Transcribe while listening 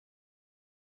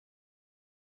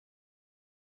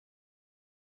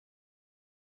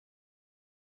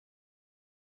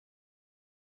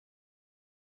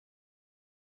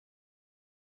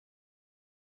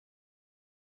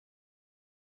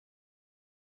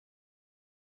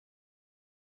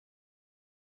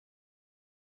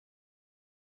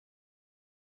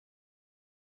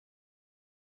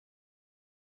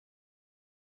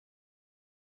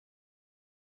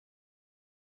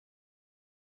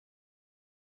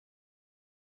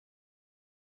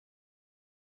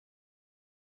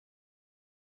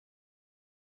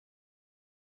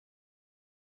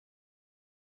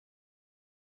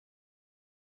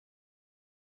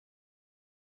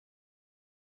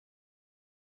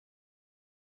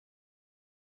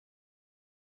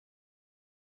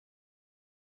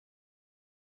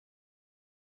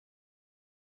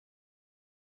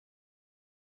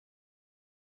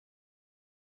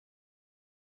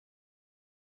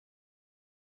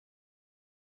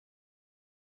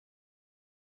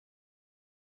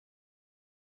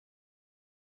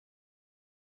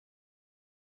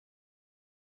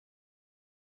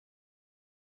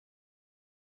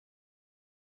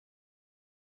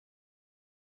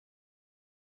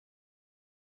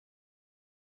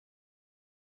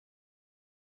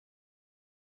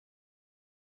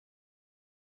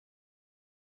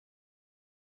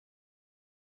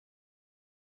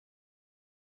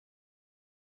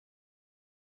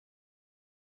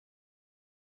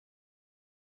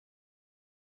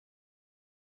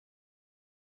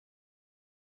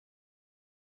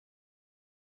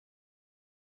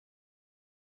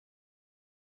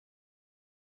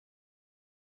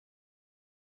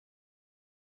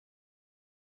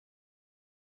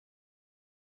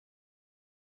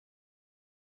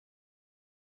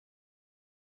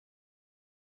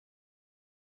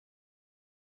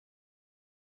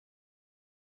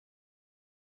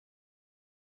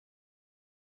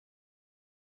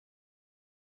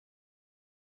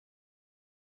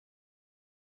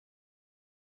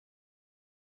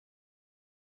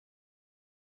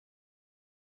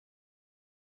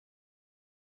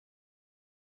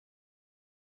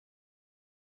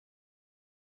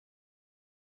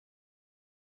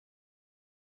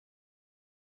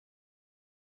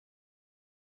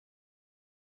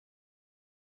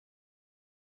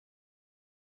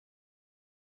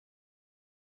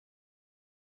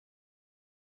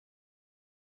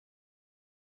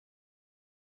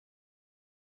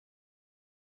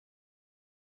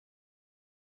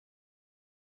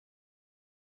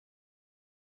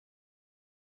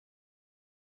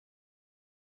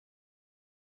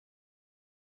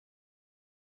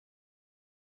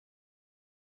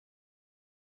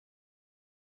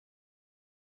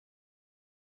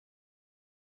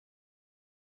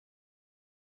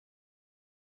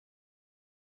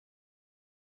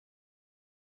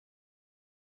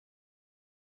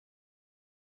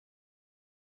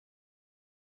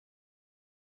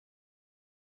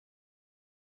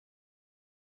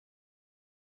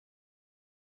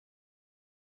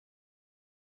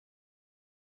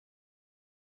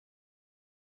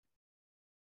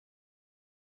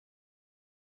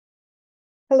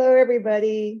Hello,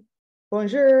 everybody.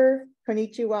 Bonjour,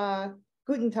 konnichiwa,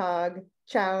 guten tag,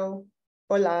 ciao,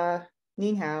 hola,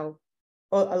 ni hao,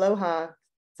 aloha,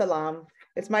 salam.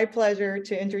 It's my pleasure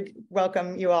to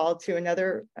welcome you all to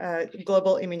another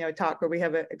Global Immuno Talk, where we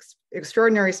have an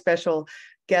extraordinary special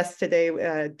guest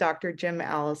today, Dr. Jim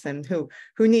Allison, who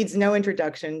needs no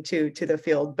introduction to the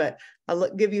field, but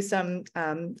I'll give you some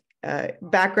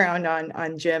background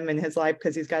on Jim and his life,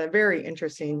 because he's got a very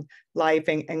interesting life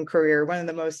and career, one of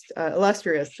the most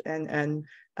illustrious and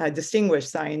distinguished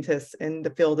scientists in the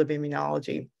field of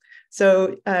immunology.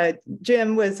 So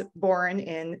Jim was born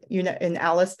in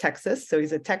Alice, Texas. So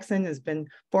he's a Texan, has been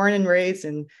born and raised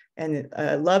and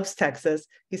loves Texas.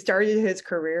 He started his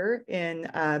career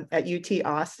at UT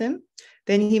Austin.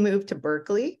 Then he moved to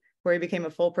Berkeley, where he became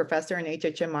a full professor and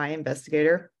HHMI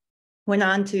investigator. Went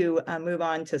on to move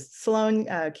on to Sloan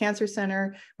Cancer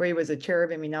Center, where he was a chair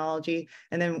of immunology,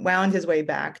 and then wound his way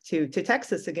back to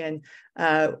Texas again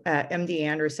at MD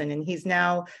Anderson. And he's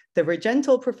now the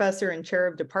Regental Professor and Chair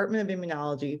of Department of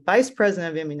Immunology, Vice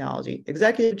President of Immunology,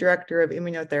 Executive Director of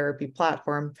Immunotherapy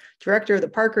Platform, Director of the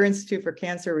Parker Institute for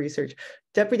Cancer Research,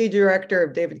 Deputy Director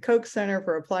of David Koch Center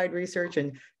for Applied Research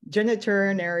and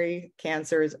Genitourinary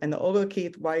Cancers, and the Olga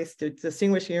Wiess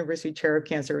Distinguished University Chair of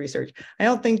Cancer Research. I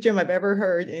don't think, Jim, I've ever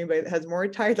heard anybody that has more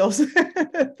titles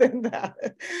than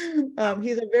that.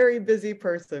 He's a very busy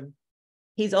person.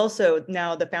 He's also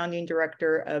now the founding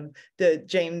director of the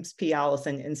James P.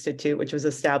 Allison Institute, which was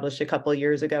established a couple of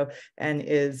years ago and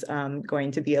is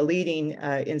going to be a leading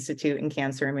institute in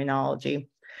cancer immunology.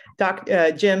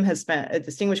 Jim has spent a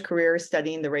distinguished career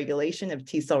studying the regulation of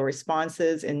T-cell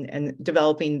responses and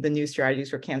developing the new strategies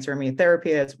for cancer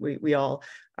immunotherapy, as we all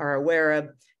are aware of.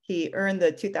 He earned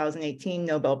the 2018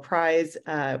 Nobel Prize,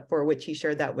 for which he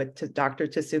shared that with Dr.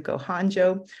 Tasuku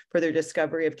Honjo for their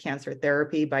discovery of cancer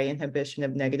therapy by inhibition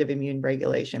of negative immune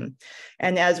regulation.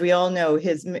 And as we all know,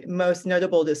 his most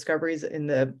notable discoveries in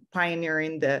the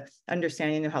pioneering the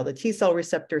understanding of how the T-cell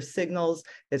receptor signals,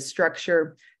 its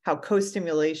structure, how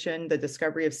costimulation, the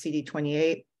discovery of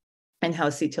CD28, and how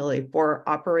CTLA-4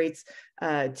 operates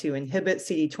to inhibit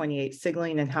CD28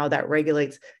 signaling, and how that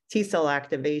regulates T-cell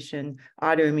activation,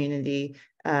 autoimmunity,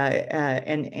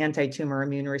 and anti-tumor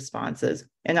immune responses.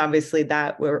 And obviously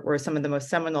that were some of the most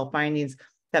seminal findings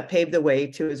that paved the way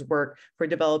to his work for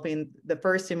developing the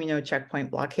first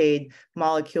immunocheckpoint blockade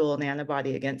molecule and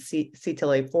antibody against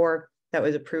CTLA-4 that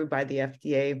was approved by the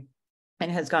FDA,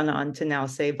 and has gone on to now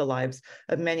save the lives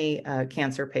of many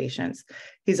cancer patients.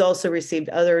 He's also received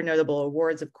other notable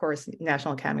awards, of course,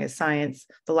 National Academy of Science,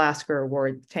 the Lasker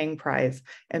Award, Tang Prize,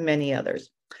 and many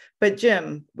others. But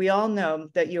Jim, we all know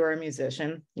that you are a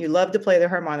musician. You love to play the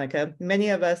harmonica. Many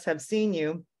of us have seen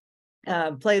you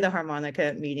play the harmonica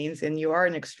at meetings, and you are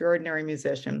an extraordinary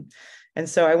musician. And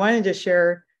so I wanted to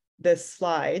share this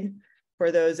slide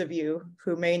for those of you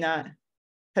who may not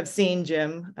have seen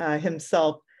Jim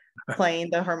himself playing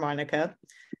the harmonica.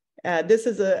 This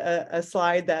is a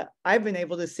slide that I've been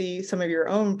able to see some of your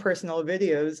own personal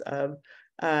videos of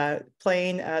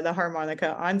playing the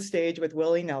harmonica on stage with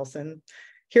Willie Nelson.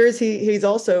 He's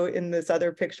also in this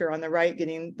other picture on the right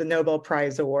getting the Nobel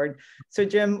Prize Award. So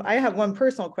Jim, I have one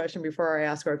personal question before I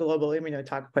ask our Global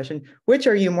Immunotalk question. Which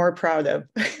are you more proud of?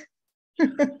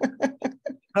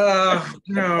 No,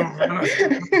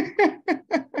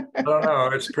 I don't know.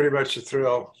 It's pretty much a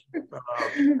thrill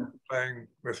playing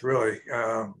with Willie.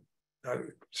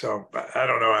 So I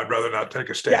don't know. I'd rather not take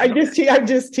a stand. Yeah, I'm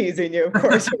just teasing you. Of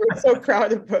course, we're so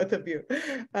proud of both of you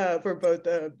for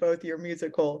both your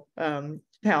musical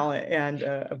talent and,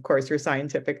 of course, your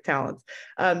scientific talents.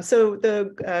 So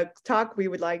the talk we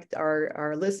would like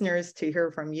our listeners to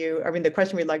hear from you. I mean, the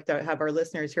question we'd like to have our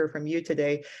listeners hear from you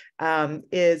today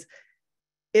is,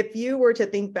 if you were to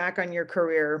think back on your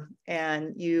career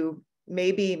and you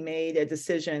maybe made a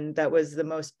decision that was the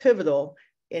most pivotal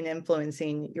in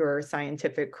influencing your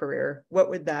scientific career, what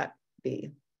would that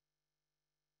be?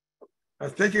 I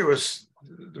think it was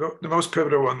the most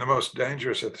pivotal and the most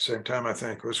dangerous at the same time, I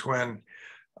think, was when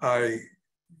I,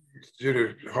 due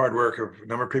to hard work of a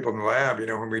number of people in the lab,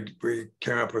 when we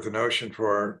came up with the notion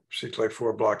for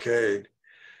CTLA-4 blockade,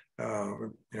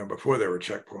 before there were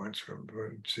checkpoints,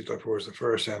 when CTLA-4 was the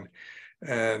first,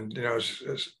 and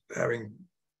as having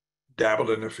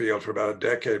dabbled in the field for about a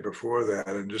decade before that,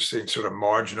 and just seeing sort of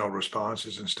marginal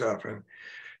responses and stuff. And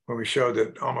when we showed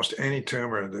that almost any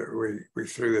tumor that we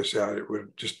threw this out, it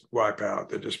would just wipe out,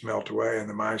 they'd just melt away, and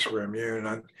the mice were immune.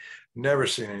 I'd never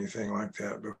seen anything like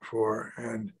that before,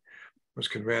 and was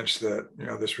convinced that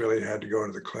this really had to go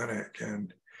to the clinic,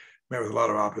 and met with a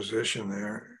lot of opposition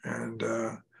there. And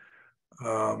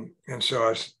And so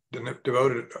I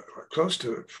devoted close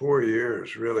to 4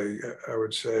 years, really, I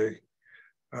would say.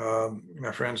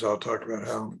 My friends all talked about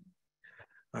how,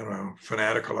 I don't know,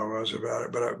 fanatical I was about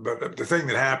it. But the thing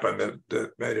that happened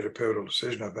that made it a pivotal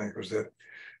decision, I think, was that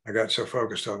I got so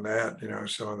focused on that,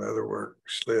 some of the other work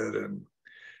slid, and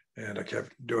I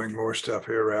kept doing more stuff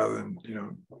here rather than,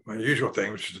 my usual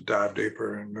thing, which is to dive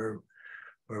deeper and move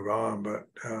on. But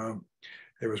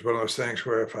it was one of those things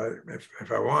where if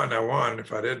I won, I won.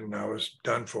 If I didn't, I was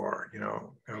done for.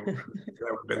 That would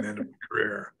have been the end of my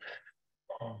career.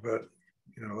 But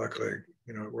luckily,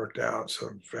 it worked out. So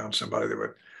I found somebody that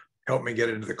would help me get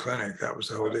into the clinic. That was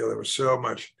the whole deal. There was so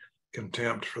much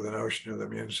contempt for the notion of the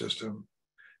immune system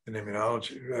and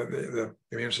immunology, the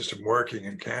immune system working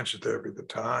in cancer therapy at the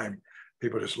time.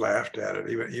 People just laughed at it.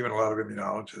 Even a lot of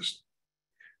immunologists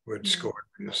would score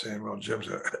me saying, "Well, Jim's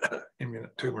a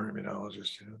tumor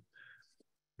immunologist,"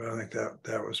 But I think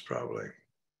that was probably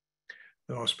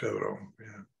the most pivotal.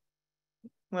 Yeah.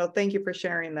 Well, thank you for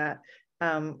sharing that.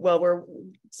 Well, we're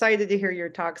excited to hear your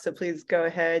talk, so please go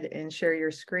ahead and share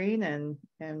your screen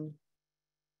and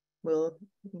we'll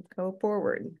go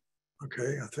forward.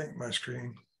 Okay, I think my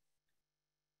screen.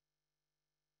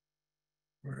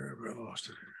 Where have I lost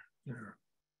it here?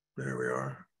 There we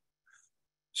are.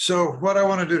 So what I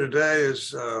want to do today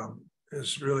is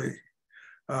really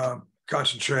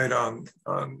concentrate on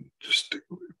just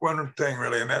one thing,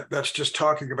 really, and that's just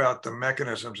talking about the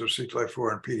mechanisms of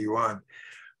CTLA-4 and PD-1.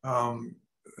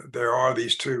 There are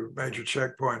these two major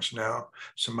checkpoints now,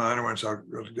 some minor ones I'll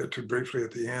get to briefly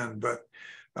at the end, but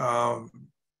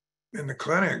in the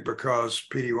clinic, because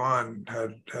PD-1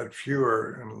 had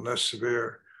fewer and less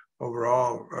severe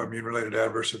overall immune-related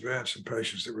adverse events in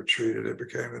patients that were treated, it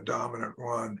became the dominant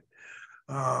one.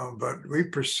 But we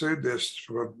pursued this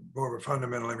from more of a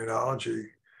fundamental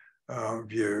immunology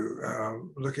view,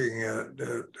 looking at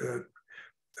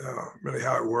really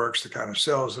how it works, the kind of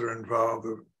cells that are involved,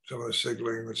 some of the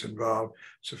signaling that's involved,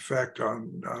 its effect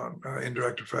on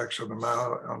indirect effects on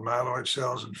on myeloid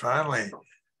cells, and finally,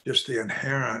 just the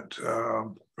inherent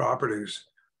properties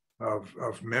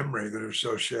of memory that are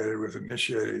associated with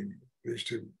initiating these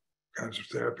two kinds of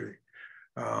therapy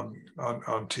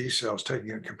on T cells,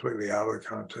 taking it completely out of the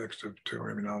context of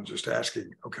tumor immunologist,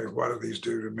 asking, okay, what do these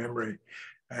do to memory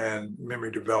and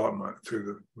memory development through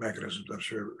the mechanisms I'm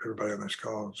sure everybody on this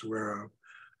call is aware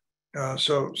of.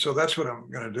 So that's what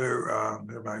I'm going to do.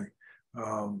 They're mine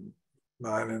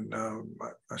and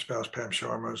my spouse Pam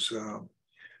Sharma's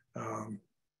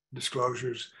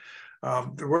disclosures.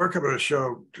 The work I'm going to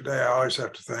show today, I always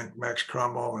have to thank Max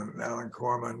Crummell and Alan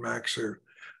Corman. Max, who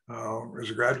as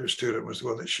a graduate student, was the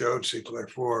one that showed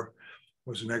CTLA-4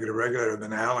 was a negative regulator, and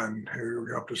then Alan, who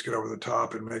helped us get over the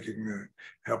top in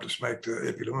helped us make the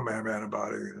ipilimumab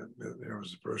antibody. That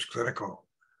was the first clinical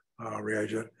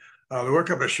reagent. The work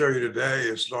I'm going to show you today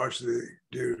is largely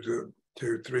due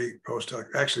to three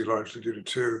postdocs, actually largely due to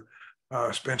two,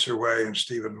 Spencer Way and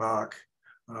Stephen Mock.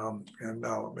 And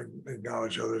I'll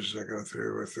acknowledge others as I go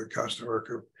through with the constant work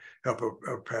of help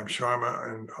of Pam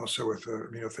Sharma, and also with the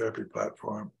Immunotherapy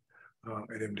Platform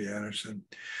at MD Anderson.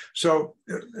 So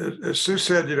as Sue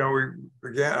said,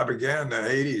 I began in the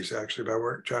 80s actually by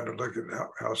trying to look at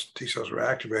how T cells were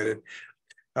activated.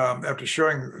 After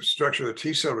showing the structure of the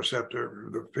T cell receptor,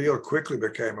 the field quickly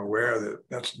became aware that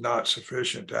that's not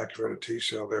sufficient to activate a T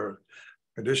cell. There are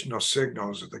additional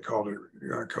signals that they called it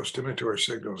costimulatory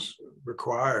signals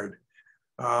required.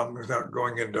 Without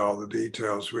going into all the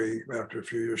details, we, after a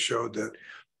few years, showed that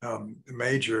the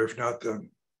major, if not the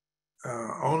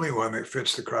only one that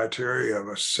fits the criteria of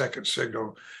a second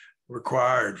signal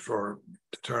required to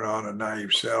turn on a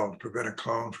naive cell and prevent a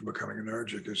clone from becoming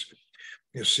anergic is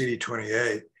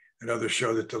CD28. And others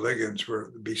show that the ligands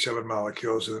were the B7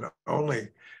 molecules, and only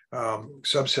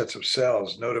subsets of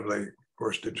cells, notably, of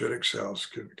course, dendritic cells,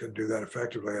 can do that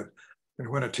effectively. And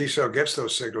when a T cell gets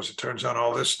those signals, it turns on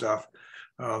all this stuff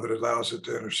that allows it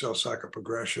to enter cell cycle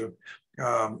progression,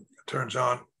 turns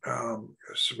on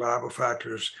survival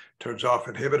factors, turns off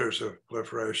inhibitors of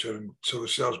proliferation, so the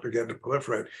cells begin to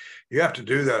proliferate. You have to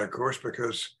do that, of course,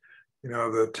 because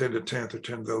the 10 to 10th or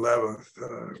 10 to the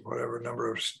 11th, whatever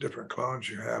number of different clones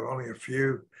you have, only a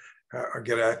few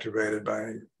get activated by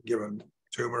any given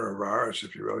tumor or virus,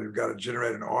 if you will. You've got to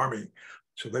generate an army,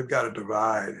 so they've got to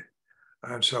divide.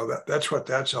 And so that's what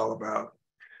that's all about.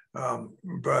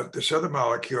 But this other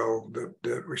molecule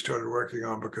that we started working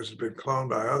on, because it's been cloned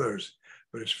by others,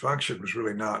 but its function was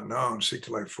really not known,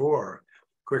 CTLA-4,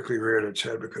 quickly reared its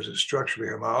head because it's structurally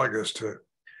homologous to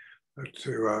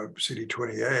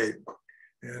CD28.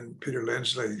 And Peter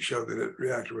Lindsley showed that it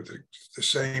reacted with the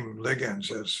same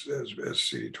ligands as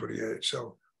CD28.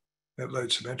 So that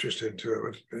led some interest into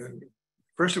it. And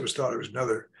first it was thought it was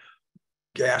another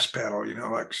gas panel,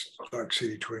 like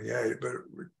CD28, but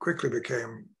it quickly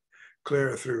became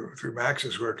clear through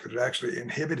Max's work that it actually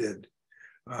inhibited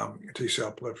T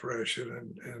cell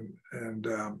proliferation, and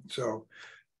so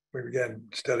we began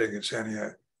studying its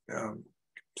anti-tumor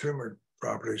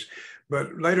properties.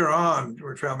 But later on,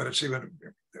 we found that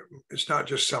it's not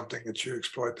just something that you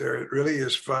exploit there. It really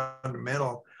is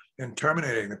fundamental in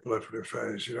terminating the proliferative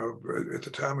phase. At the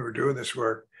time we were doing this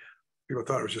work, people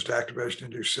thought it was just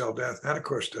activation-induced cell death. That, of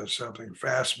course, does something,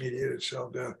 fast-mediated cell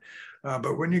death.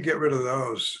 But when you get rid of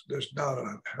those, there's not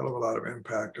a hell of a lot of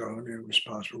impact on immune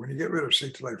response. But when you get rid of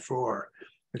CTLA-4,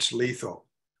 it's lethal.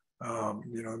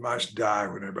 The mice die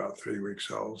when they're about 3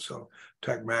 weeks old. So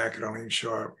TACMAC and Arlene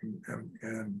Sharp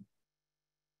and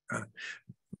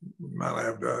my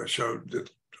lab showed that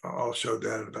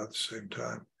at about the same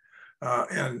time.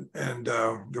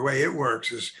 The way it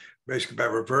works is basically by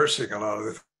reversing a lot of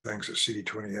the things that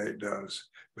CD28 does.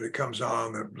 But it comes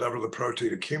on, the level of the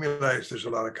protein accumulates. There's a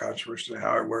lot of controversy on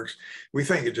how it works. We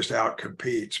think it just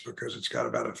outcompetes because it's got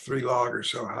about a 3 log or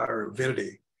so higher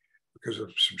avidity because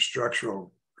of some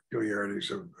structural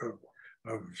peculiarities of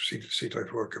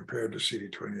CTLA-4 compared to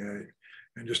CD28,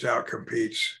 and just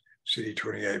outcompetes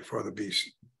CD28 for the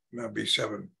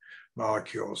B7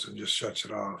 molecules and just shuts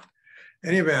it off. In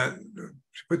any event, to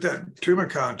put that in tumor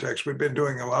context, we've been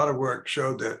doing a lot of work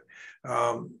showed that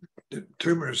the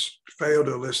tumors fail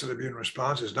to elicit immune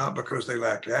responses, not because they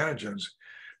lacked antigens,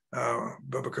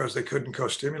 but because they couldn't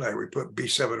co-stimulate. We put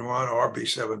B7-1 or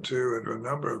B7-2 into a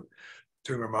number of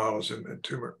tumor models and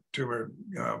tumor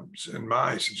in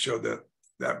mice, and showed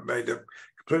that made them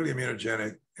completely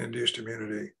immunogenic, induced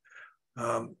immunity.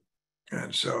 And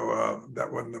so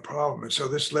that wasn't the problem. And so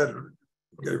this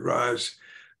gave rise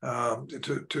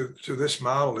to this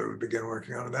model that we began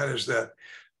working on, and that is that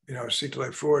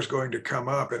CTLA-4 is going to come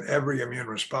up in every immune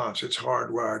response. It's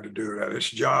hardwired to do that. Its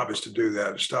job is to do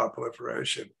that, to stop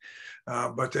proliferation.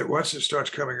 But that once it starts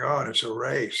coming on, it's a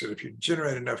race. And if you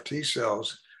generate enough T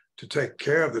cells to take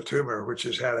care of the tumor, which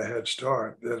has had a head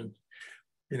start, then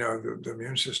the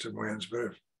immune system wins. But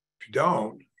if you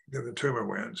don't, then the tumor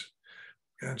wins.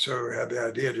 And so we had the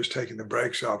idea of just taking the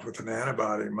brakes off with an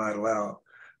antibody might allow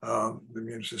the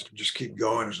immune system just keep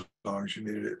going as long as you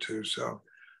needed it to. So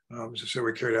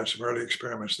we carried out some early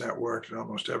experiments that worked in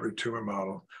almost every tumor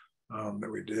model that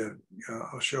we did.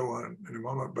 I'll show one in a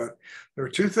moment, but there were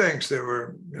two things that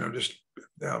were, just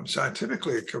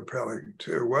scientifically compelling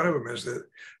too. One of them is that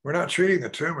we're not treating the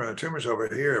tumor. The tumor's over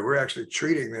here. We're actually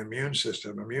treating the immune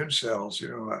system, immune cells,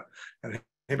 an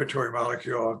inhibitory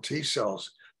molecule on T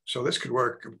cells. So this could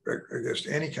work against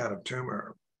any kind of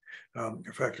tumor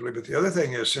effectively. But the other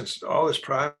thing is, since all this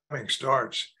priming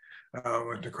starts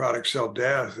with necrotic cell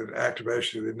death and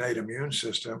activation of the innate immune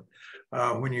system,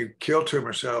 when you kill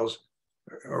tumor cells,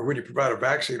 or when you provide a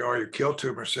vaccine or you kill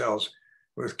tumor cells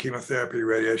with chemotherapy,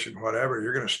 radiation, whatever,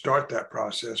 you're going to start that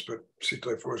process, but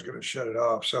CTLA-4 is going to shut it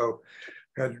off. So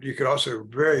you could also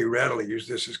very readily use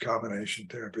this as combination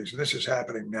therapies. And this is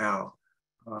happening now.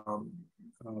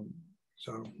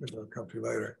 So it'll come to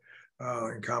later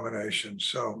in combination.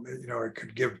 So, it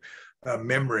could give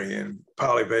memory and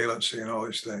polyvalency and all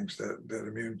these things that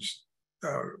immune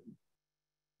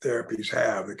therapies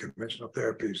have, the conventional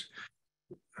therapies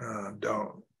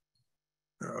don't.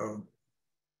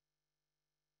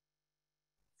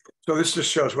 So this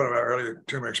just shows one of our early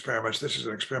tumor experiments. This is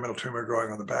an experimental tumor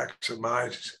growing on the backs of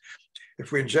mice.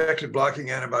 If we injected blocking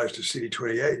antibodies to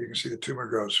CD28, you can see the tumor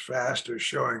grows faster,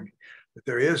 showing that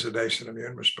there is a nascent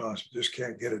immune response, but just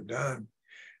can't get it done.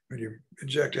 When you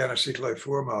inject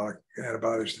anti-CTLA-4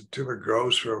 antibodies, the tumor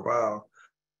grows for a while.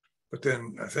 But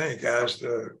then I think as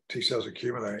the T cells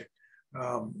accumulate,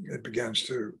 it begins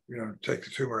to, take the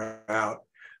tumor out.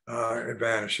 It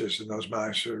vanishes, and those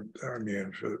mice are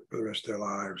immune for the rest of their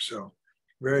lives. So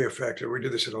very effective. We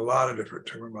did this in a lot of different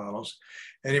tumor models.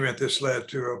 In any event, this led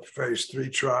to a phase 3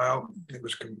 trial. It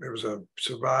was a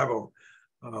survival.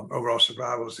 Overall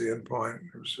survival is the endpoint.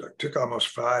 It took almost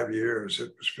 5 years.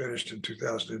 It was finished in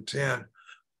 2010,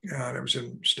 and it was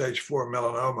in stage 4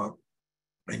 melanoma.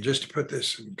 And just to put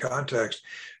this in context,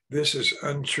 this is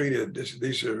untreated.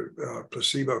 These are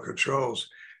placebo controls,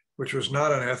 which was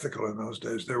not unethical in those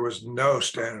days. There was no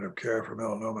standard of care for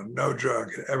melanoma. No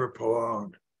drug had ever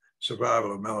prolonged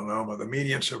survival of melanoma. The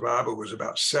median survival was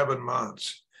about 7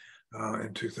 months.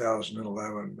 In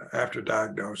 2011, after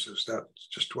diagnosis. That's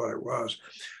just what it was.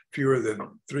 Fewer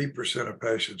than 3% of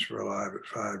patients were alive at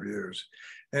 5 years.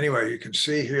 Anyway, you can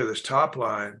see here this top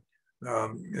line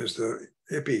is the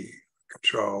ipi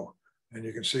control. And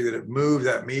you can see that it moved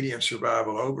that median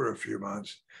survival over a few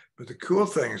months. But the cool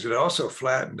thing is it also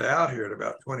flattened out here at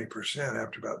about 20%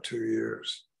 after about 2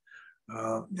 years.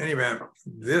 In any event,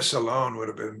 this alone would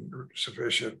have been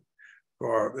sufficient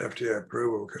for FDA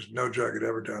approval because no drug had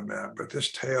ever done that. But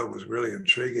this tail was really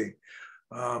intriguing.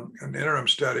 An interim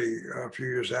study a few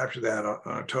years after that, on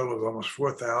a total of almost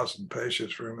 4,000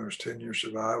 patients for whom there was 10-year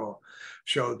survival,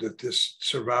 showed that this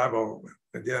survival,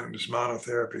 again, this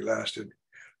monotherapy lasted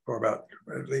for about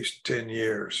at least 10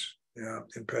 years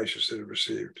in patients that have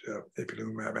received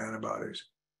ipilimumab antibodies.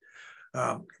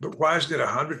 But why is it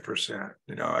 100%?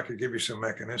 I could give you some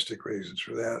mechanistic reasons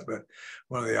for that, but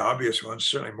one of the obvious ones,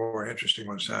 certainly more interesting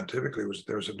one scientifically, was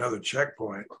there was another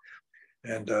checkpoint.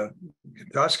 And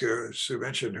Tasuku, as Sue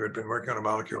mentioned, who had been working on a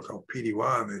molecule called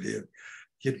PD-1 that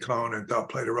he'd cloned and thought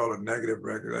played a role in negative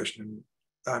regulation in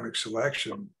thymic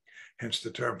selection, hence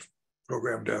the term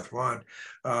program death 1.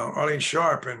 Arlene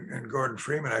Sharp and Gordon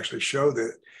Freeman actually showed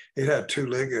that it had two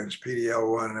ligands,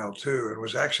 PDL1 and L2, and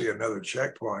was actually another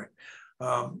checkpoint.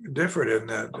 Different in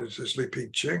that, as Li-Ping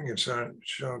Ching had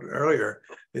shown earlier,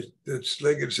 it's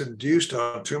ligands induced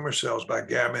on tumor cells by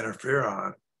gamma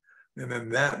interferon. And then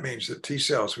that means that T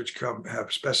cells, which have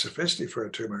specificity for a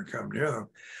tumor and come near them,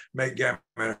 make gamma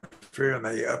interferon.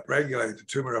 They upregulate, the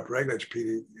tumor upregulates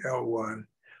PDL1.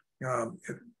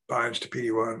 It binds to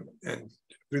PD-1 and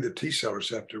through the T cell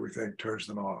receptor, we think, turns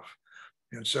them off.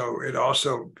 And so it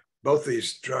also, both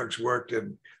these drugs worked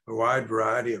in a wide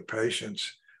variety of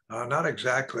patients. Not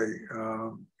exactly,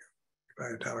 by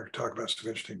the time I could talk about some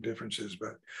interesting differences,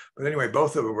 but anyway,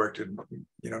 both of them worked in,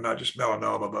 not just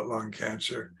melanoma, but lung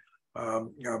cancer,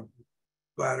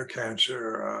 bladder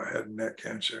cancer, head and neck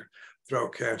cancer,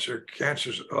 throat cancer,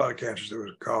 a lot of cancers that were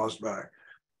caused by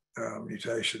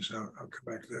mutations. I'll come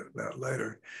back to that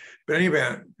later. But in any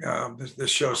event, this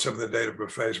shows some of the data from a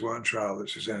phase 1 trial that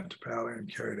Suzanne Topalian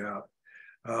carried out.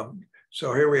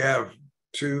 So here we have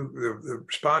the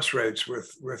response rates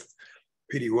with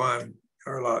PD-1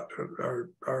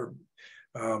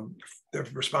 the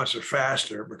responses are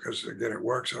faster because, again, it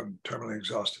works on terminally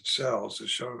exhausted cells, as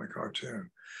shown in the cartoon,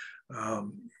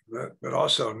 but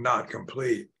also not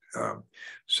complete.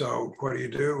 So what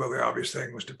do? Well, the obvious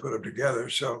thing was to put them together.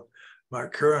 So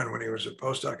Mike Curran, when he was a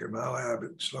postdoc in my lab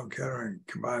at Sloan Kettering,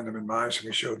 combined them in mice, and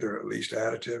we showed they're at least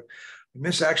additive. And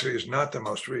this actually is not the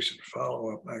most recent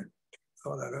follow-up. I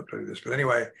thought I'd update this, but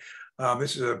anyway,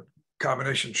 this is a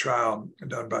combination trial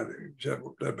led by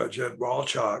Jed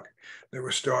Walchok that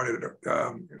was started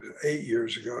 8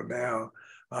 years ago now,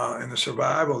 and the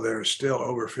survival there is still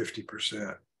over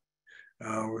 50%.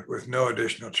 With no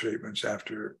additional treatments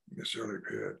after this early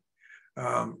period.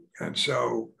 And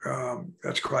so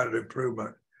that's quite an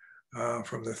improvement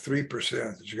from the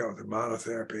 3% that you got with the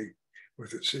monotherapy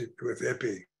with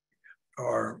IPI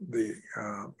or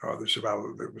the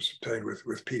survival that was obtained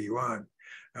with PD-1.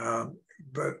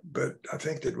 But I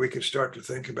think that we could start to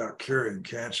think about curing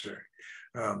cancer.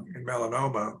 In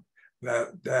melanoma,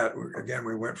 that again,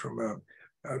 we went from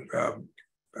a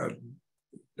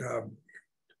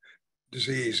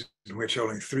disease in which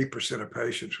only 3% of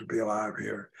patients would be alive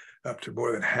here, up to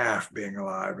more than half being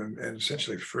alive and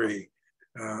essentially free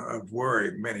of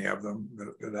worry, many of them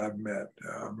that I've met,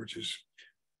 which is,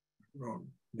 well,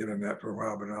 given that for a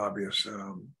while, but an obvious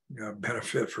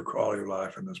benefit for quality of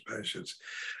life in those patients.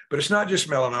 But it's not just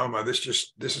melanoma.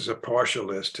 This is a partial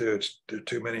list too. There are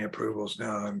too many approvals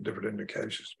now on different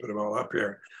indications, put them all up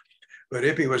here. But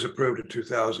IPI was approved in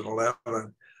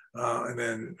 2011, and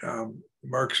then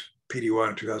Merck's PD-1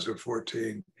 in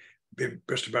 2014,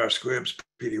 Bristol Myers Squibb's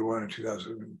PD-1 in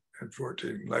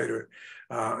 2014 later,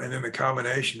 and then the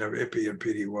combination of IPI and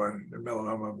PD-1 and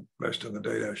melanoma, based on the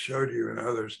data I showed you and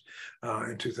others,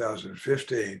 in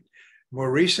 2015.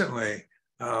 More recently,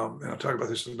 and I'll talk about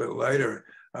this a little bit later,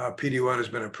 PD-1 has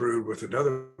been approved with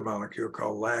another molecule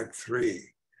called LAG-3.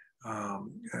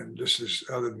 And this is,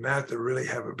 other than that, there really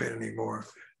haven't been any more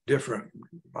different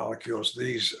molecules.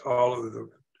 These, all of the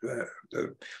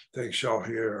things shown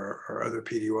here are other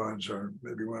PD-1s, or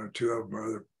maybe one or two of them are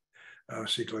other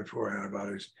CTLA-4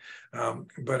 antibodies.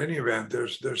 But in any event,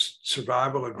 there's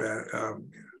survival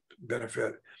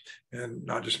benefit, and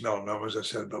not just melanoma, as I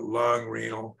said, but lung,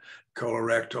 renal,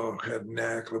 colorectal, head and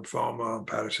neck, lymphoma,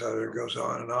 hepatocellular, goes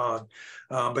on and on.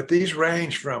 But these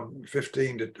range from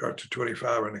 15 to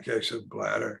 25 in the case of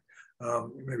bladder,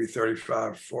 maybe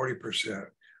 35, 40%.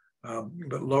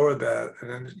 But lower that,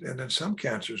 and then some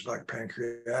cancers like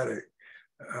pancreatic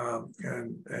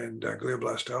and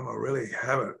glioblastoma really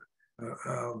haven't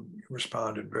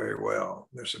responded very well.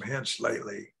 There's some hints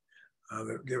lately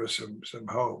that give us some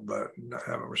hope, but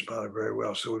haven't responded very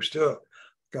well. So we've still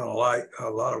got a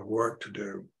lot of work to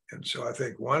do. And so I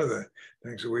think one of the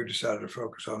things that we've decided to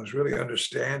focus on is really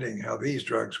understanding how these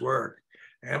drugs work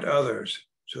and others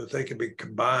so that they can be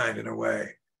combined in a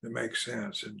way that makes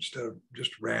sense instead of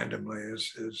just randomly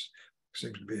as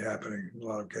seems to be happening in a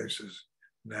lot of cases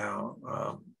now.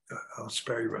 I'll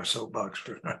spare you my soapbox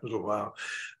for a little while.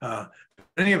 In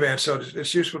any event, so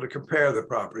it's useful to compare the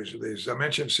properties of these. I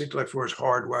mentioned CTLA-4 is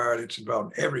hardwired. It's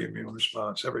involved in every immune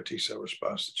response, every T cell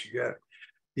response that you get.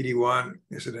 PD-1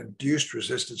 is an induced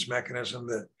resistance mechanism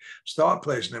that is thought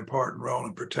plays an important role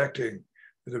in protecting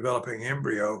the developing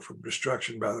embryo from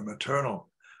destruction by the maternal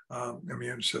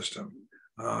immune system,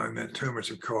 and that tumors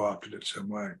have co-opted it some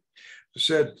way. As I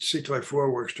said,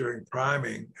 CTLA-4 works during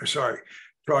priming,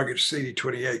 targets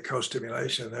CD28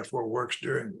 co-stimulation, and therefore works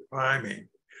during priming,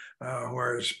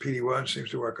 whereas PD-1 seems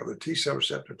to work on the T cell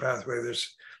receptor pathway.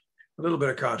 There's a little bit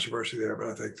of controversy there, but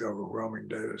I think the overwhelming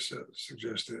data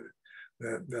suggests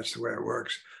that that's the way it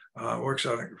works. It works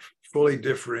on fully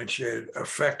differentiated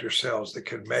effector cells that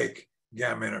can make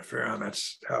gamma interferon.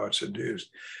 That's how it's induced.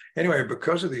 Anyway,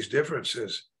 because of these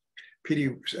differences,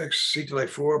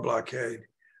 CTLA-4 blockade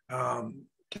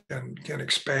can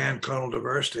expand clonal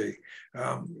diversity.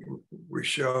 We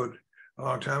showed a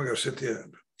long time ago, Cynthia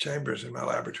Chambers in my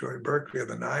laboratory in Berkeley in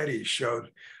the 90s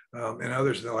showed, and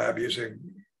others in the lab using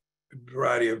a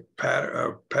variety of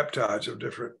peptides of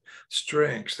different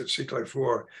strengths, that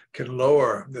CTLA-4 can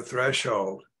lower the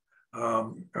threshold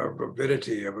of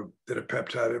avidity that a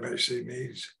peptide MHC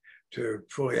needs to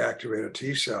fully activate a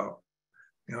T cell.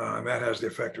 And that has the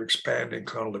effect of expanding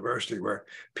clonal diversity, where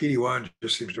PD-1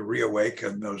 just seems to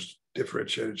reawaken those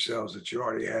differentiated cells that you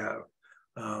already have,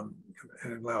 and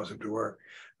it allows them to work.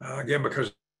 Again, because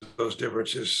of those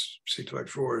differences,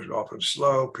 CTLA-4 is often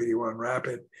slow, PD-1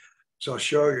 rapid. So I'll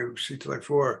show you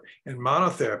CTLA-4 in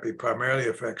monotherapy primarily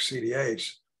affects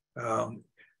CD4s,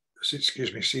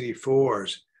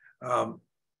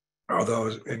 although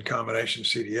in combination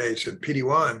CD8s, and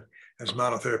PD-1 as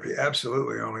monotherapy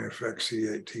absolutely only affects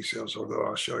CD8 T cells, although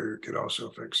I'll show you it could also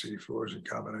affect CD4s in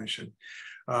combination.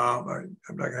 I'm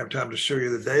not going to have time to show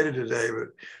you the data today,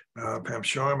 but Pam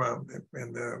Sharma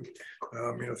in the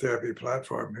Immunotherapy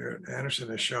Platform here at Anderson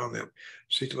has shown that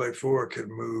CTLA-4 can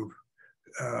move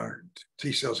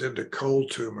T cells into cold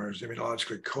tumors,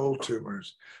 immunologically cold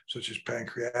tumors, such as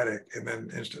pancreatic, and then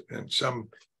in some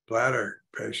bladder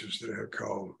patients that have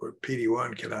cold, but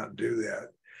PD-1 cannot do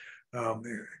that.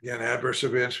 Again, adverse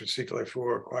events with CTLA-4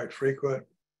 are quite frequent,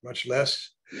 much less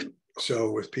so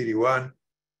with PD-1.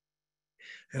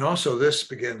 And also this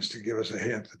begins to give us a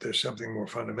hint that there's something more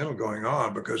fundamental going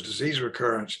on, because disease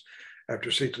recurrence after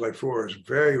CTLA-4 is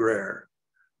very rare.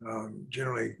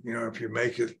 Generally, if you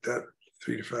make it that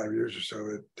 3 to 5 years or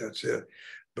so, that's it.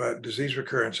 But disease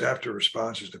recurrence after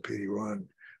responses to PD-1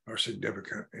 are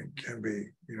significant and can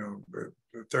be,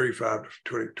 25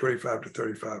 to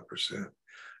 35%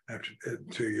 after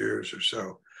 2 years or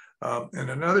so. And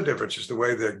another difference is the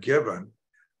way they're given,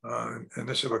 and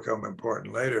this will become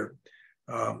important later.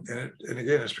 And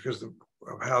again, it's because of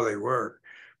how they work.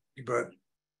 But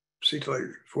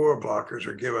CTLA-4 blockers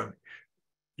are given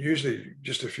usually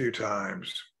just a few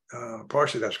times.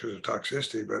 Partially that's because of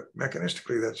toxicity, but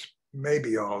mechanistically that's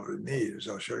maybe all they need, as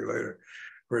I'll show you later.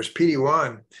 Whereas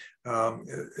PD-1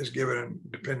 is given,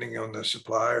 depending on the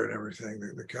supplier and everything,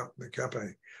 the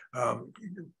company,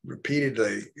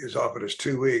 repeatedly, as often as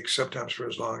 2 weeks, sometimes for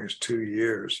as long as 2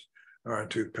 years, or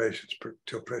until patients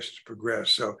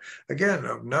progress. So again,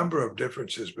 a number of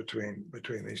differences between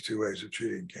these two ways of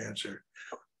treating cancer.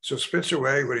 So Spencer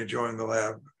Wade, when he joined the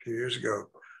lab a few years ago,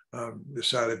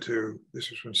 decided to,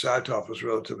 this was when Cytoph was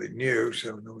relatively new, so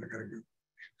I'm not going to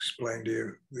explain to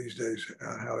you these days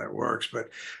how that works. But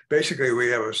basically, we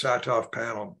have a Cytoph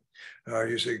panel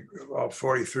using all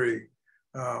 43,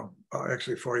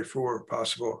 actually 44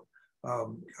 possible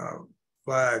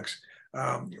flags,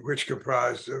 which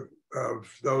comprised of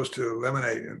those to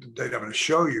eliminate, and the data I'm going to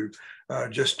show you,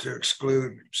 just to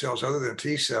exclude cells other than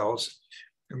T cells,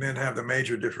 and then have the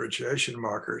major differentiation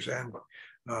markers and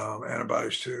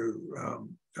antibodies to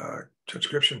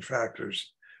transcription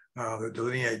factors that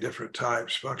delineate different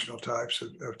types, functional types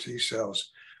of T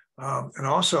cells, and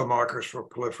also markers for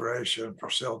proliferation, for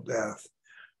cell death,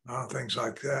 things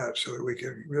like that, so that we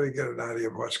can really get an idea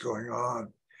of what's going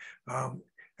on.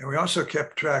 And we also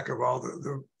kept track of all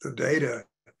the data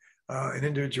in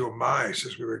individual mice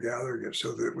as we were gathering it,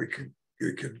 so that we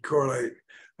could correlate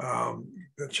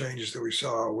the changes that we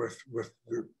saw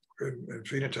in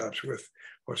phenotypes with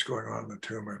what's going on in the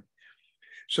tumor.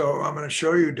 So I'm going to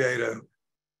show you data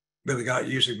that we got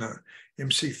using the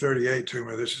MC38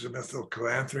 tumor. This is a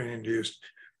methylcalanthine-induced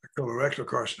colorectal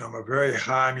carcinoma, very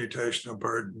high mutational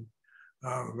burden,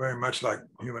 very much like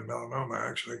human melanoma,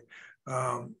 actually.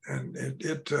 And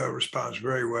it responds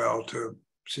very well to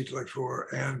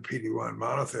CTLA-4 and PD-1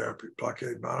 monotherapy,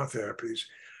 blockade monotherapies.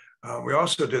 We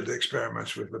also did the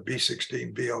experiments with the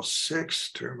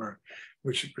B16-BL6 tumor,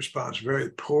 which responds very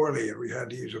poorly, and we had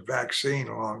to use a vaccine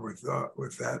along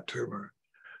with that tumor,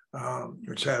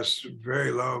 which has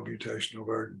very low mutational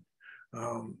burden.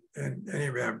 In any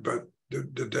event, but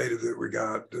the data that we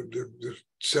got, the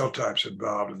cell types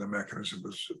involved in the mechanism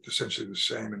was essentially the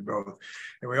same in both.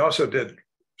 And we also did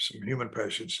some human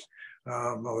patients,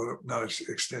 although not as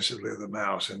extensively as the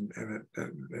mouse, and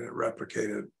it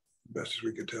replicated best as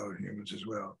we could tell in humans as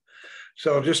well.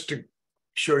 So just to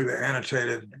show you the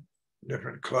annotated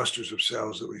different clusters of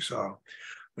cells that we saw.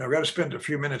 Now I've got to spend a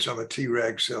few minutes on the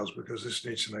Treg cells because this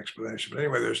needs some explanation. But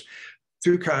anyway, there's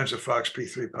two kinds of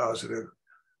FOXP3 positive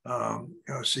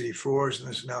CD4s in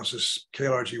this analysis,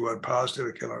 KLRG1 positive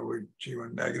and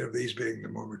KLRG1 negative, these being the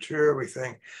more mature, we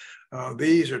think.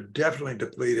 These are definitely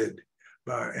depleted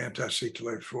by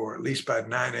anti-CTLA-4, at least by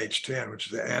 9H10, which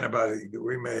is the antibody that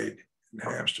we made in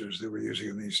hamsters that we're using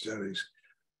in these studies.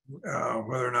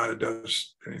 Whether or not it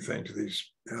does anything to these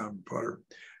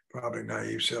probably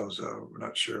naive cells, we're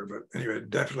not sure. But anyway, it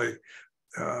definitely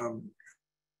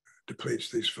depletes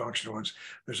these functional ones.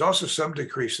 There's also some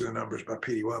decrease in the numbers by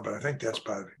PD-1, but I think that's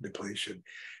by depletion.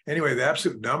 Anyway, the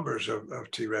absolute numbers of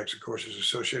Tregs, of course, is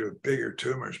associated with bigger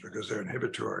tumors because they're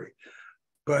inhibitory.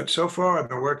 But so far in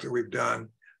the work that we've done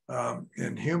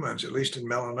in humans, at least in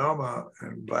melanoma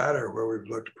and bladder, where we've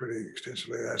looked pretty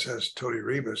extensively, as has Tony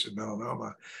Ribas in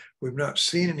melanoma, we've not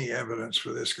seen any evidence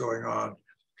for this going on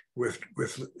with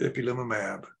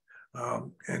ipilimumab.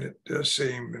 And it does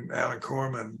seem, and Alan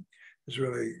Corman is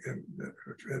really,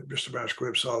 Mr.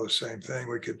 Marsquib saw the same thing.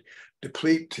 We could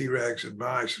deplete Tregs in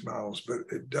mice models, but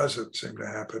it doesn't seem to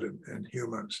happen in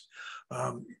humans.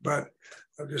 But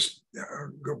I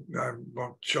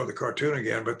won't show the cartoon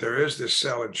again, but there is this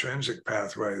cell intrinsic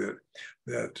pathway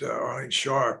that Arlene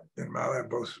Sharp and my lab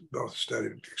both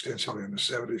studied extensively in the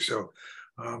 70s. So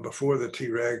before the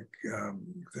Treg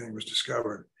thing was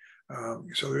discovered.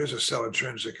 So there is a cell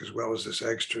intrinsic as well as this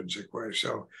extrinsic way.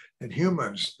 So in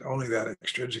humans, only that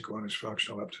extrinsic one is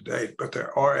functional up to date, but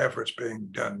there are efforts being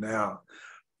done now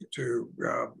to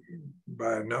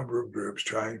by a number of groups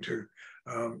trying to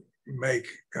make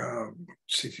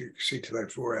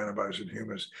CTLA-4 antibodies in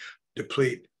humans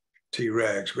deplete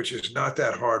Tregs, which is not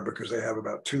that hard because they have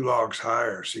about 2 logs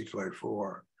higher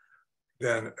CTLA-4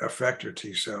 than effector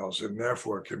T cells, and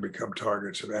therefore can become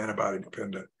targets of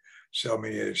antibody-dependent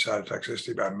cell-mediated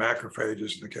cytotoxicity by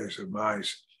macrophages in the case of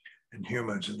mice, and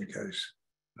humans in the case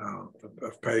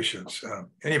of patients.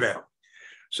 Anyway,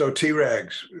 so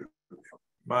Tregs,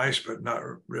 mice, but not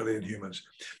really in humans.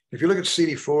 If you look at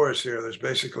CD4s here, there's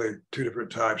basically 2 different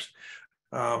types.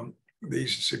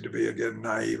 These seem to be, again,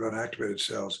 naive, unactivated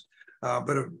cells.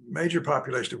 But a major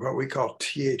population of what we call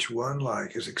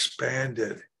Th1-like is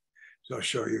expanded, as I'll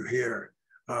show you here,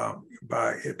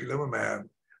 by ipilimumab,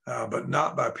 but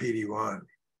not by PD-1,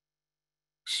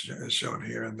 as shown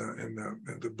here in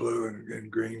the blue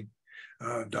and green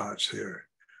dots here.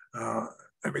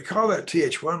 And we call that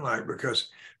Th1-like because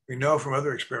we know from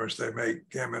other experiments they make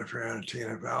gamma interferon and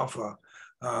TNF alpha,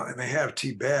 and they have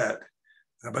Tbet,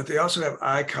 but they also have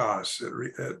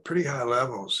ICOS at pretty high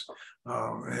levels,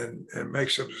 and it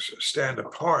makes them stand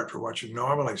apart from what you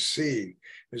normally see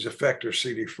as effector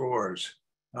CD4s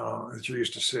that you're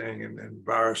used to seeing in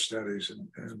virus studies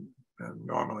and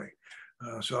normally.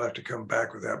 So I'll have to come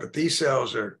back with that. But these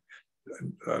cells are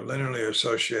linearly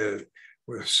associated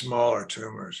with smaller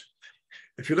tumors.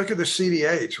 If you look at the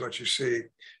CD8s, what you see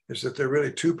is that there are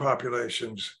really 2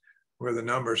 populations where the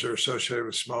numbers are associated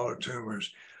with smaller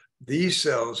tumors. These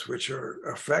cells, which are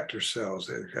effector cells,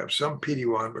 they have some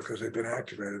PD-1 because they've been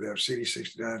activated. They have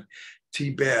CD69,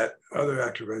 Tbet, other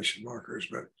activation markers,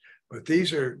 but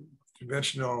these are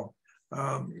conventional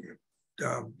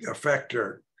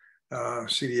effector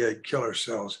CD8 killer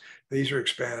cells. These are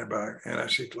expanded by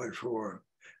anti-CTLA-4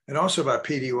 and also by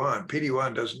PD-1.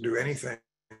 PD-1 doesn't do anything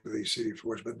to these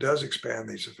CD4s, but does expand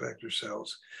these effector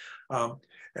cells.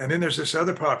 And then there's this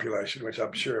other population, which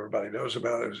I'm sure everybody knows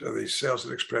about, is these cells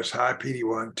that express high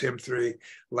PD-1, TIM3,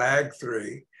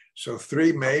 LAG3. So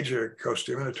 3 major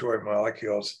costimulatory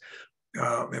molecules.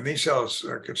 And these cells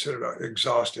are considered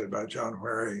exhausted by John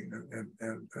Wherry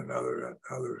and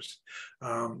others,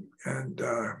 and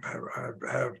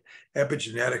have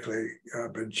epigenetically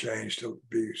been changed to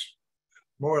be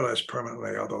more or less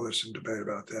permanently, although there's some debate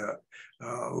about that,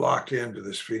 locked into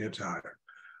this phenotype.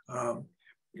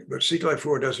 But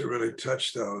CTLA-4 doesn't really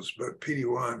touch those, but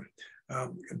PD-1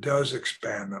 does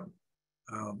expand them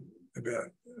a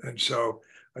bit. And so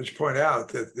I just point out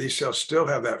that these cells still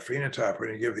have that phenotype when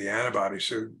you give the antibody.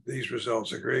 So these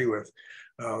results agree with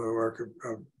the work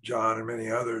of John and many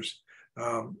others.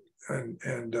 So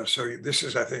this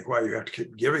is, I think, why you have to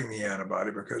keep giving the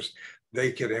antibody, because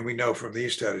they can, and we know from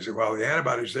these studies that while the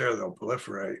antibody's there, they'll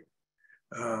proliferate.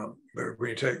 But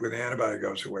when the antibody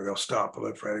goes away, they'll stop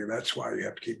proliferating. That's why you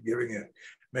have to keep giving it,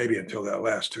 maybe until that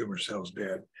last tumor cell's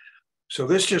dead. So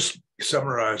this just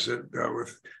summarizes it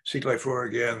with CTLA-4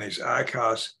 again, these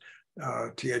ICOS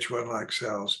Th1-like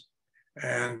cells,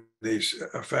 and these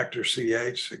effector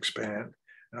CD8s expand.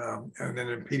 And then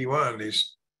in PD-1,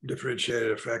 these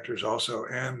differentiated effectors also,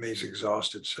 and these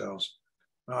exhausted cells.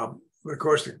 But of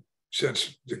course,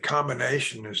 since the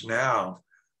combination is now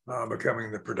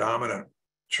becoming the predominant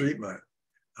treatment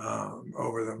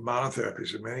over the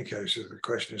monotherapies in many cases, the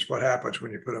question is, what happens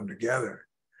when you put them together?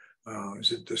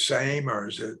 Is it the same, or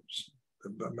is it a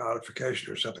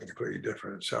modification or something completely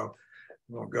different? So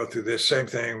we'll go through this same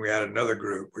thing. We had another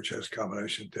group which has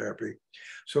combination therapy.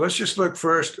 So let's just look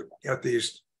first at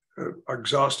these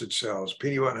exhausted cells,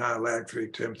 PD-1 high,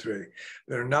 LAG3, TIM3,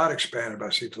 that are not expanded by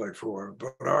CTLA-4,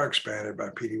 but are expanded by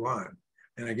PD-1,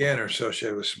 and again are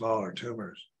associated with smaller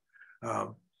tumors.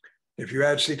 If you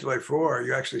add CTLA-4,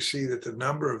 you actually see that the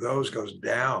number of those goes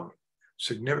down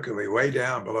significantly, way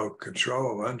down below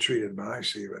control, untreated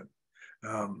mice even,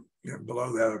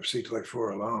 below that of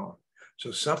CTLA-4 alone.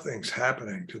 So something's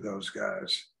happening to those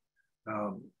guys.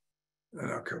 And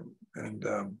I'll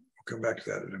come back to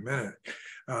that in a minute.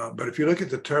 But if you look at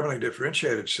the terminally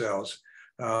differentiated cells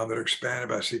that are expanded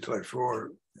by CTLA-4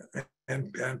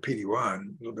 and PD-1, a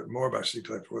little bit more by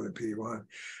CTLA-4 than PD-1,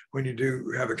 when you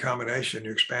do have a combination,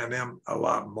 you expand them a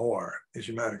lot more, as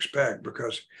you might expect,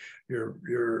 because you're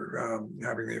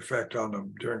having the effect on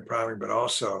them during priming, but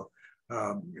also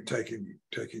taking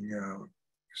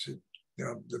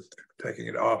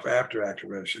it off after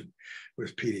activation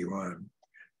with PD-1.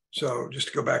 So just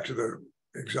to go back to the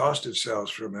exhausted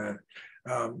cells for a minute,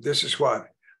 this is what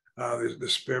the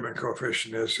Spearman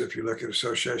coefficient is if you look at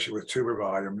association with tumor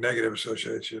volume, negative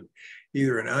association,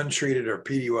 either in untreated or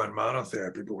PD-1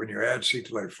 monotherapy. But when you add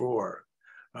CTLA-4,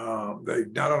 they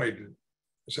not only,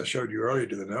 as I showed you earlier,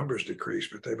 do the numbers decrease,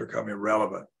 but they become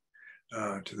irrelevant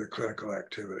to the clinical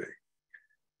activity.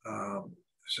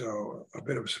 So a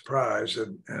bit of a surprise.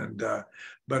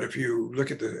 But if you look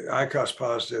at the ICOS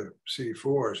positive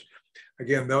CD4s,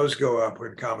 again, those go up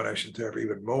in combination therapy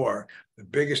even more. The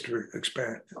biggest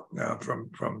expand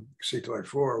from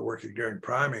CTLA-4 working during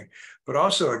priming, but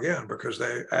also again, because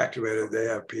they activated, they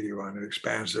have PD-1, it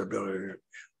expands their ability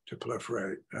to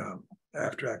proliferate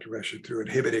after activation through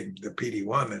inhibiting the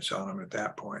PD-1 that's on them at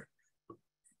that point.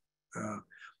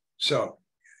 So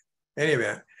in any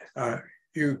event,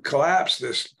 you collapse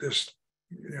this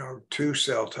two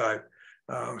cell type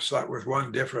with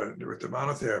one different with the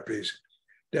monotherapies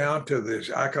down to these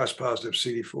ICOS positive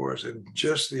CD4s and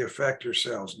just the effector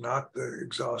cells, not the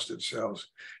exhausted cells,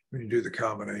 when you do the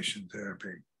combination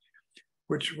therapy,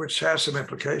 which has some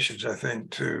implications, I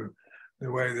think, to the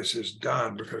way this is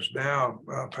done, because now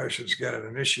patients get an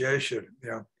initiation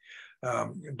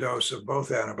dose of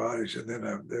both antibodies, and then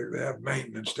they have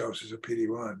maintenance doses of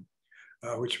PD-1,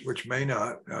 which may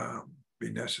not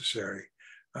be necessary,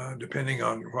 depending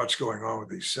on what's going on with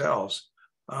these cells.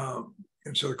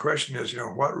 And so the question is,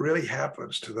 what really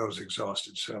happens to those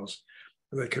exhausted cells?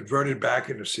 Are they converted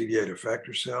back into CD8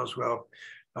 effector cells? Well,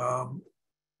 I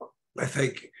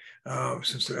think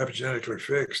since they're epigenetically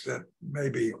fixed, that may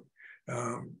be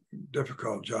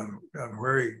difficult. John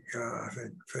Wherry, I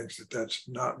think, thinks that that's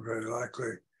not very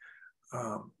likely.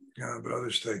 But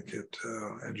others think it,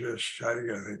 Andreas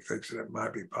Scheidegger, I think, thinks that it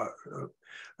might be,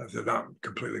 they're not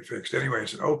completely fixed. Anyway,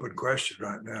 it's an open question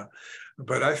right now.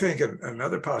 But I think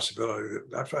another possibility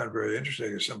that I find very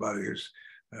interesting is somebody who's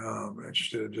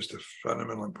interested in just the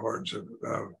fundamental importance of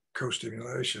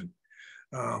co-stimulation,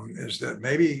 is that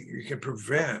maybe you can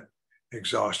prevent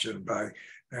exhaustion by,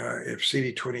 if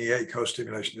CD28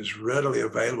 co-stimulation is readily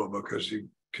available because you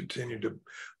continue to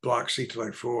block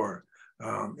CTLA-4,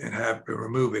 and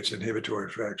remove its inhibitory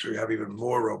effects, so you have even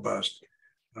more robust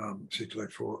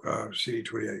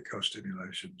CD28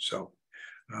 co-stimulation. So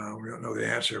we don't know the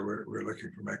answer. We're looking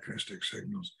for mechanistic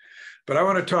signals. But I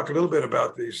want to talk a little bit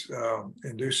about these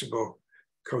inducible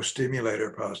co-stimulator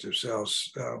positive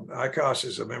cells. ICOS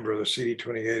is a member of the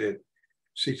CD28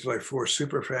 CTLA-4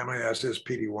 superfamily, as is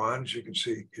PD-1, as you can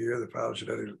see here, the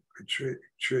phylogenetic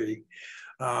tree.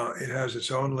 It has its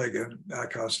own ligand,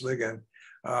 ICOS ligand.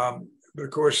 But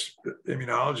of course, the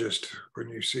immunologist, when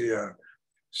you see a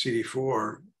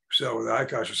CD4 cell with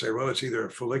ICOS, you say, well, it's either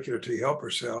a follicular T helper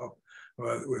cell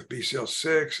with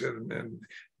BCL6 and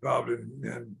involved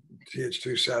in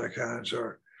Th2 cytokines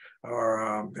or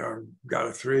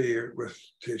GATA3 with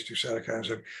Th2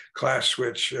 cytokines and class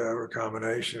switch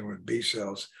recombination with B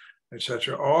cells, et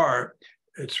cetera. Or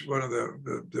it's one of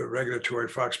the regulatory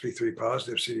FOXP3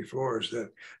 positive CD4s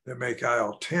that make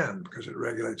IL-10 because it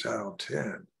regulates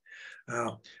IL-10.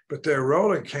 But their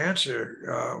role in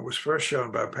cancer was first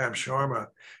shown by Pam Sharma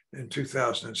in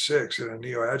 2006 in a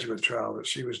neoadjuvant trial that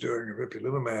she was doing of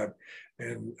ipilimumab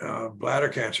in bladder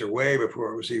cancer way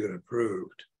before it was even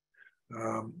approved.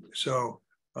 So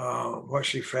what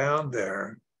she found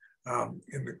there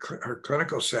in her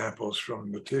clinical samples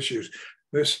from the tissues,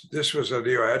 this was a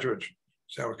neoadjuvant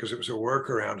sample because it was a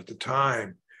workaround at the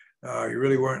time. You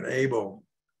really weren't able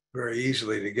very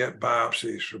easily to get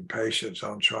biopsies from patients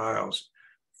on trials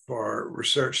for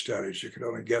research studies. You could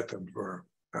only get them for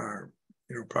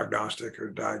prognostic or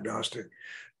diagnostic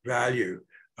value.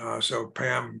 So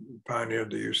Pam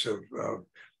pioneered the use of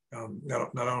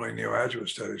not only neoadjuvant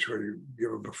studies where you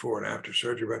give them before and after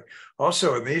surgery, but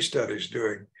also in these studies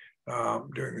doing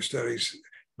the studies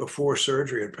before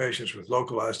surgery in patients with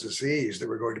localized disease that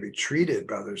were going to be treated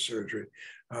by their surgery,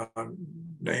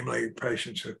 namely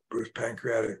patients with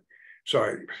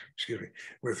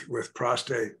with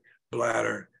prostate,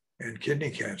 bladder, and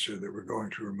kidney cancer that were going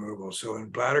to removal. So in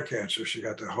bladder cancer, she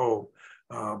got the whole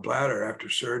bladder after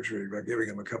surgery by giving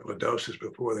them a couple of doses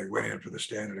before they went in for the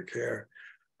standard of care,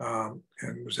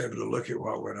 and was able to look at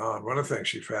what went on. One of the things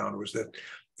she found was that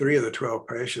 3 of the 12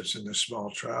 patients in this small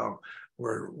trial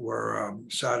were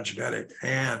cytogenetic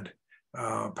and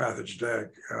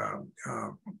pathogenic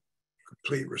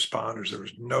complete responders. There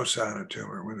was no sign of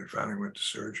tumor when they finally went to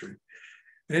surgery.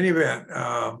 In any event,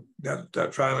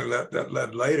 that finally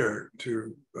led later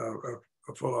to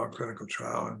a full-on clinical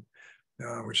trial,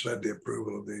 and which led to the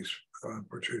approval of these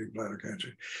for treating bladder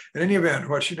cancer. In any event,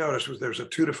 what she noticed was there's a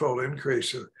 2-fold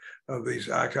increase of these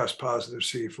ICOS positive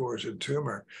CD4s in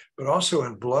tumor, but also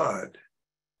in blood,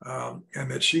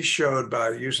 and that she showed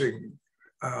by using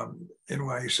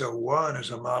NY-ESO-1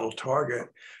 as a model target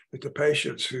that the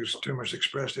patients whose tumors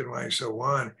expressed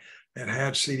NY-ESO-1 and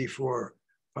had CD4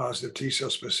 positive T cell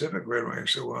specific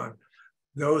NY-ESO-1,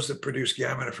 those that produce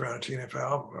gamma interferon TNF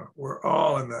alpha were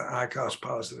all in the ICOS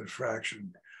positive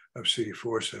fraction of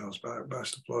CD4 cells by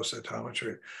flow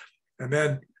cytometry. And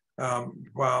then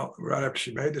right after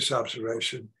she made this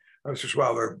observation, this was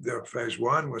while the phase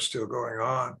 1 was still going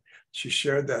on, she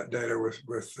shared that data with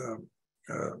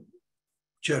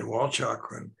Jed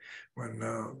Walchuk when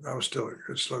I was still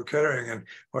at Sloan Kettering. And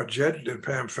what Jed and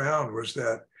Pam found was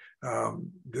that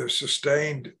the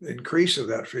sustained increase of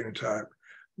that phenotype,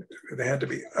 they had to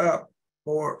be up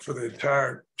more for the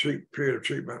entire period of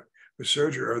treatment with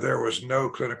surgery, or there was no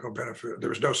clinical benefit, there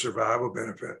was no survival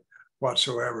benefit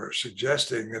whatsoever,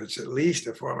 suggesting that it's at least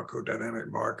a pharmacodynamic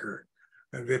marker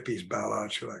of IPI's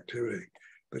biological activity.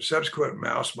 But subsequent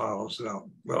mouse models,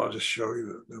 I'll just show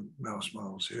you the mouse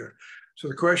models here. So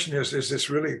the question is this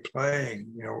really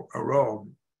playing a role?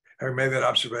 Having made that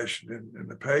observation in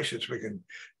the patients, we can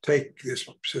take this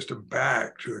system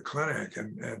back to the clinic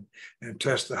and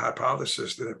test the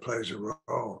hypothesis that it plays a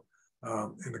role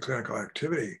in the clinical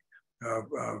activity of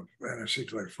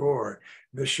NF-CTLA-4.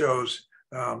 This shows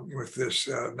with this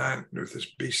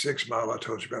B6 model I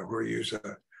told you about, where we use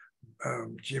a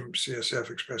GM-CSF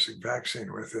expressing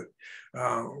vaccine with it,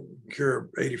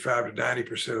 cure 85 to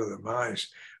 90% of the mice.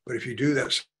 But if you do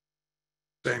that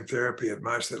same therapy in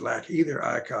mice that lack either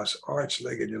ICOS or its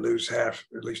ligand, you lose at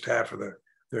least half of the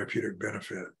therapeutic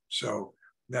benefit. So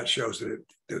that shows that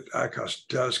ICOS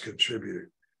does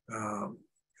contribute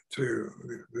to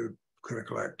the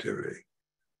clinical activity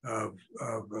of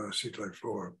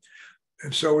CTLA-4.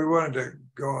 And so we wanted to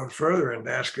go on further and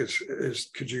ask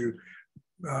could you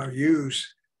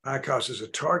use ICOS as a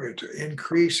target to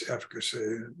increase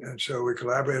efficacy? And so we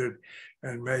collaborated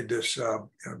and made this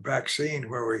vaccine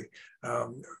where we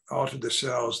altered the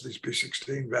cells, these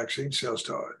B16 vaccine cells,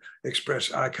 to express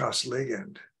ICOS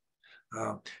ligand.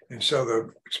 And so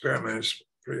the experiment is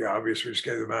pretty obvious. We just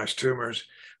gave the mice tumors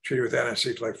treated with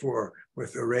anti-CTLA-4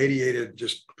 with irradiated,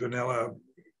 just vanilla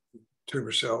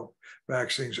tumor cell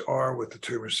vaccines, or with the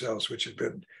tumor cells which had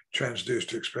been transduced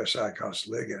to express ICOS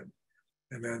ligand.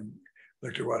 And then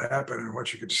looked at what happened. And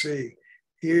what you can see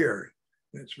here,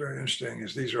 it's very interesting,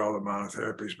 is these are all the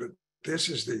monotherapies, but this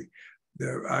is the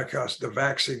ICOS, the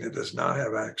vaccine that does not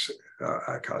have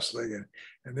ICOS ligand.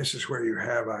 And this is where you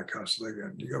have ICOS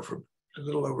ligand. You go from a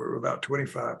little over about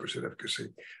 25% efficacy,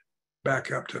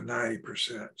 back up to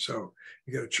 90%. So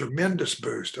you get a tremendous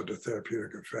boost of the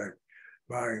therapeutic effect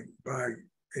by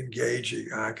engaging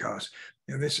ICOS.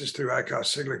 And this is through ICOS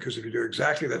signaling, because if you do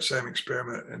exactly that same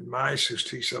experiment in mice whose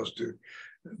T cells do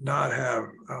not have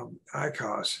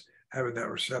ICOS, having that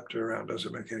receptor around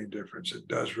doesn't make any difference. It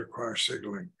does require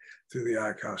signaling through the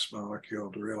ICOS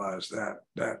molecule to realize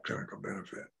that clinical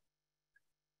benefit.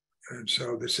 And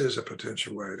so this is a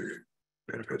potential way to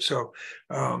benefit. So,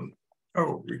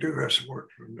 we do have some work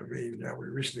from Naveen. Now, we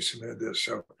recently submitted this.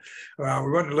 So we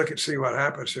wanted to look and see what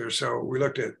happens here. So we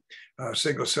looked at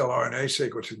single cell RNA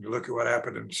sequencing to look at what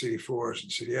happened in CD4s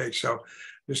and CD8. So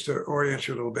just to orient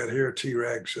you a little bit here,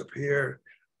 Tregs up here.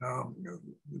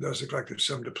 It does look like there's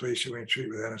some depletion when you treat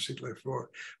with anti-CTLA-4.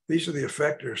 These are the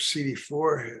effector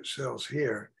CD4 cells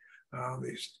here.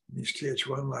 These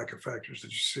Th1-like effectors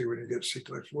that you see when you get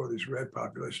CTLA-4, these red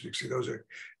populations, you can see those are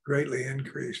greatly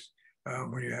increased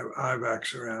when you have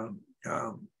IVACs around,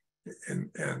 and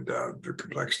the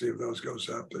complexity of those goes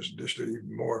up. There's additionally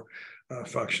even more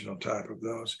functional type of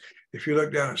those. If you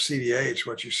look down at CD8s,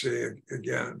 what you see,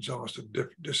 again, it's almost a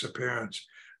disappearance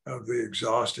of the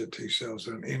exhausted T cells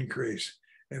and an increase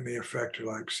in the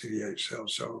effector-like CD8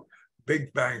 cells. So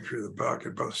big bang for the buck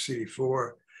in both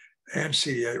CD4 and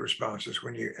CD8 responses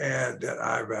when you add that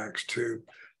IVACs to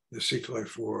the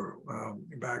CTLA-4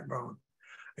 backbone.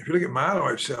 If you look at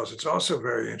myeloid cells, it's also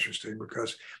very interesting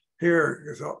because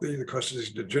here, the clusters,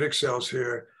 these dendritic cells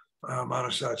here,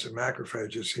 monocytes and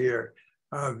macrophages here,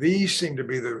 these seem to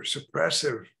be the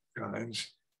suppressive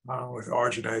kinds with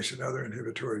arginase and other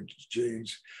inhibitory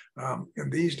genes.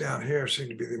 And these down here seem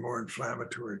to be the more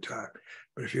inflammatory type.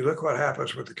 But if you look what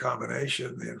happens with the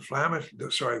combination, the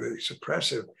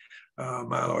suppressive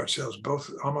myeloid cells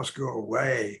both almost go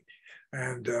away,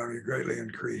 and you greatly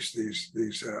increase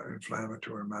these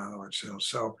inflammatory myeloid cells.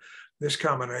 So this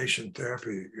combination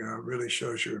therapy really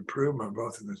shows you improvement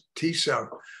both in the T cell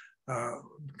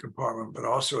compartment, but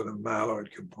also in the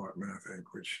myeloid compartment, I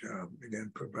think, which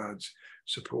again provides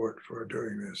support for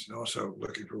doing this, and also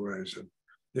looking for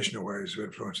additional ways of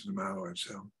influencing the myeloid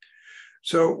cell.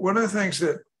 So one of the things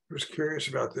that was curious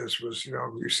about this was,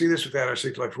 you see this with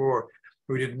anti-CTLA-4.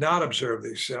 We did not observe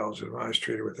these cells in mice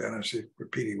treated with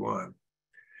PD-1.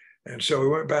 And so we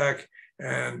went back,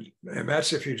 and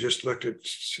that's if you just looked at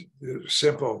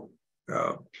simple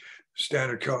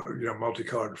standard color,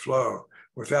 multicolored flow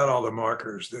without all the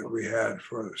markers that we had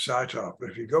for the cytop.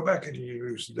 But if you go back and you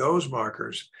use those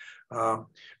markers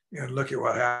and look at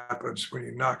what happens when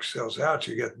you knock cells out,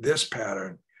 you get this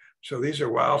pattern. So these are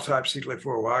wild type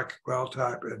CTLA-4, wild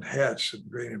type and hets in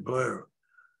green and blue.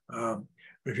 But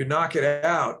if you knock it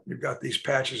out, you've got these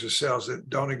patches of cells that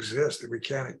don't exist, that we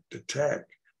can't detect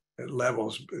at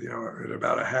levels, at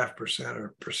about 0.5%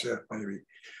 or percent, maybe,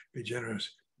 be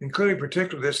generous, including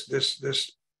particularly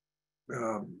this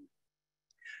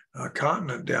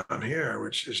continent down here,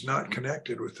 which is not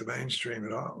connected with the mainstream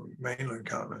at all, mainland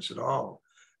continents at all.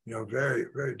 Very,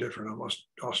 very different, almost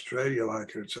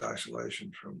Australia-like in its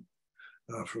isolation from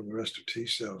the rest of T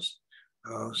cells.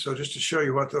 So just to show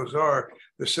you what those are,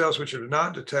 the cells which are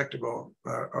not detectable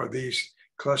are these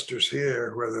clusters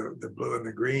here, where the blue and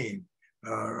the green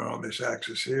are on this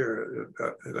axis here,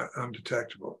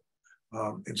 undetectable.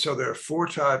 And so there are 4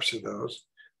 types of those,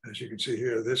 as you can see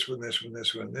here, this one, this one,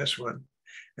 this one, and this one.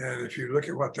 And if you look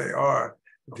at what they are,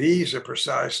 these are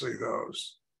precisely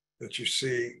those that you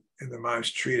see in the mice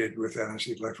treated with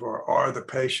anti-CTLA-4, or the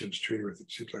patients treated with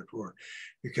CTLA-4.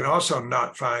 You can also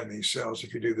not find these cells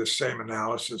if you do the same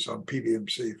analysis on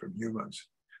PBMC from humans.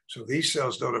 So these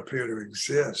cells don't appear to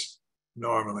exist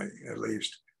normally, at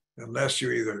least, unless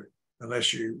you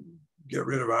get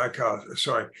rid of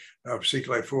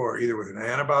CTLA-4 either with an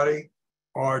antibody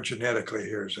or genetically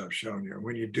here, as I've shown you. And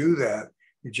when you do that,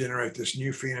 you generate this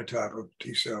new phenotype of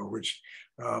T cell, which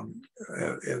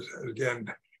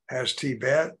has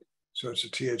T-bet, so it's a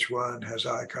Th1, has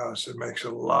ICOS, it makes a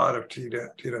lot of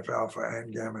TNF alpha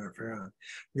and gamma interferon.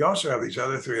 You also have these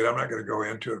other 3, and I'm not going to go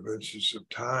into it, but it's just some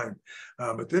time.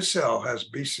 But this cell has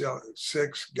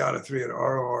BCL6, GATA3, and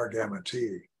ROR gamma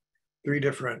T, 3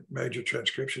 different major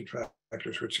transcription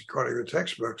factors, which according to the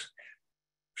textbooks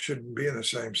shouldn't be in the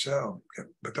same cell.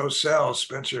 But those cells,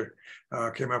 Spencer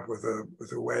came up with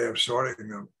a way of sorting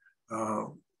them,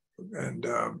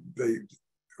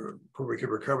 we could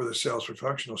recover the cells for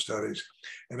functional studies,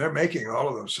 and they're making all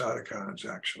of those cytokines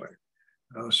actually.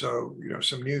 So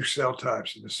some new cell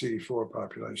types in the CD4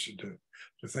 population to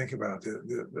think about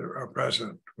that are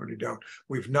present when you don't.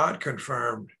 We've not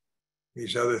confirmed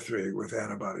these other three with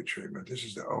antibody treatment. This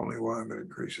is the only one that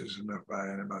increases enough by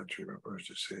antibody treatment for us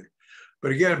to see.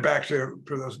 But again, back to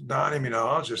for those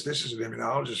non-immunologists, this is an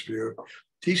immunologist view.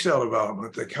 T cell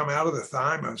development, they come out of the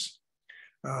thymus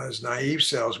as naive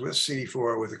cells with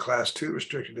CD4 with a class 2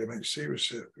 restricted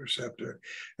MHC receptor.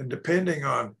 And depending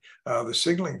on the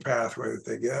signaling pathway that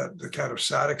they get, the kind of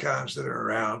cytokines that are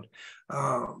around,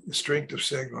 the strength of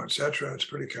signal, et cetera, it's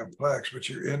pretty complex, but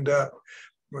you end up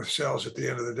with cells at the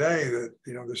end of the day that,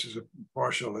 this is a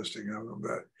partial listing of them,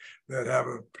 that have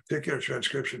a particular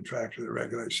transcription factor that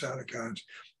regulates cytokines,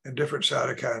 and different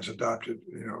cytokines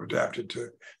adapted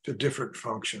to different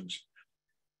functions.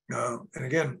 And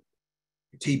again,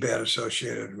 T-beta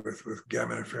associated with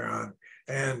gamma interferon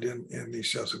and in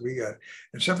these cells that we got.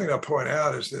 And something I'll point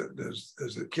out is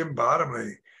that Kim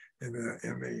Bottomley in the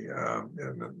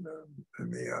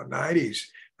 90s,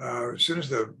 as soon as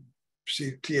the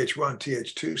Th1,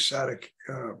 Th2 cytic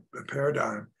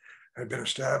paradigm had been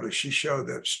established, she showed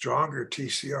that stronger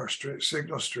TCR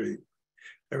signal street,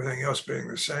 everything else being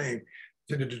the same,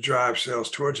 tended to drive cells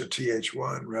towards a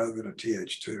Th1 rather than a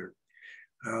Th2.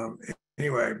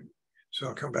 Anyway, so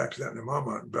I'll come back to that in a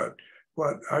moment. But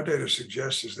what our data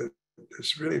suggests is that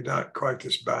it's really not quite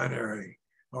this binary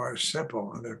or as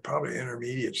simple, and there are probably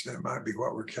intermediates that might be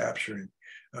what we're capturing.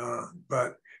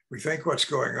 But we think what's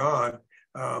going on,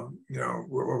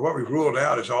 what we've ruled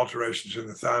out is alterations in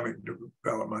the thymic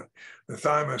development. The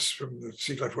thymus from the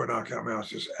CTLA-4 knockout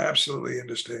mouse is absolutely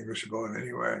indistinguishable in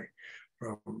any way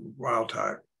from wild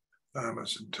type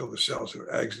thymus until the cells have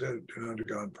exited and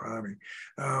undergone priming.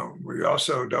 We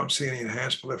also don't see any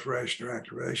enhanced proliferation or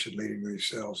activation leading to these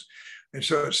cells. And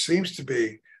so it seems to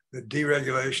be the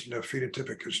deregulation of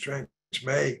phenotypic constraints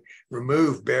may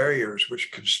remove barriers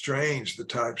which constrains the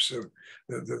types of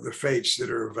the fates that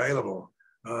are available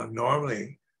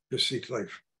normally to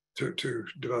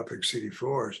developing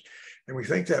CD4s. And we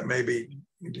think that may be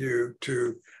due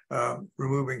to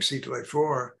removing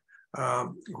CTLA-4,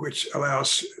 which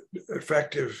allows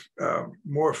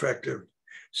more effective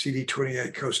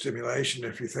CD28 co-stimulation.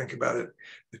 If you think about it,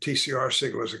 the TCR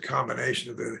signal is a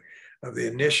combination of the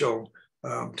initial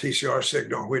TCR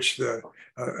signal, which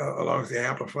along with the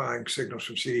amplifying signals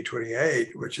from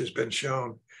CD28, which has been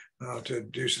shown to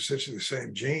induce essentially the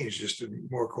same genes, just in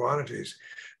more quantities.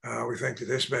 We think that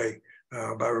this may,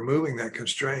 by removing that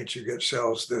constraint, you get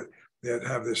cells that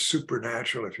have this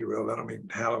supernatural, if you will. I don't mean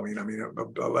Halloween, I mean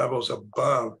levels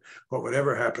above what would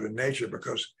ever happen in nature,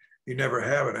 because you never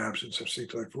have an absence of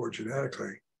CTLA-4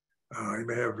 genetically. You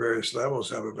may have various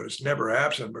levels of it, but it's never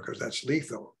absent because that's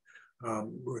lethal.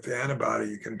 With the antibody,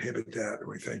 you can inhibit that, and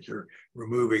we think you're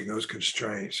removing those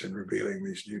constraints and revealing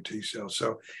these new T cells.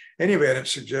 So anyway, it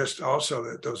suggests also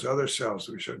that those other cells,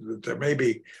 that there may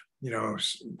be,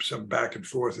 some back and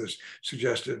forth, as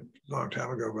suggested a long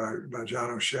time ago by John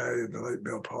O'Shea and the late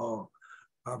Bill Paul.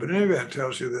 But in any event, it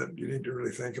tells you that you need to really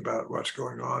think about what's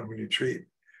going on when you treat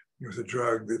with a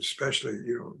drug that especially,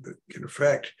 that can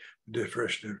affect the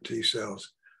differentiation of T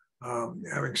cells.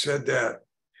 Having said that,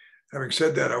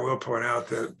 I will point out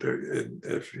that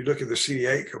if you look at the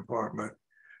CD8 compartment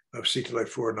of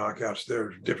CTLA-4 knockouts,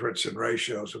 there's difference in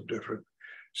ratios of different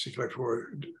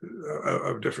CTLA-4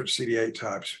 of different CD8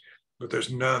 types, but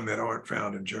there's none that aren't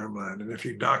found in germline. And if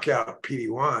you knock out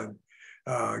PD-1,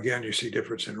 again, you see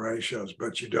difference in ratios,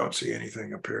 but you don't see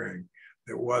anything appearing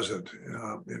that wasn't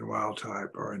in wild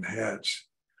type or in heads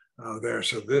there.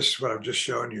 So this, what I've just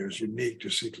shown you, is unique to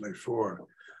CTLA-4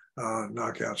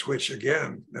 knockouts, which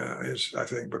again is, I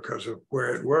think, because of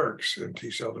where it works in T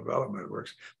cell development. It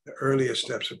works the earliest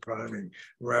steps of priming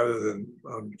rather than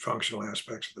on functional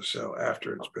aspects of the cell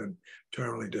after it's been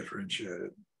terminally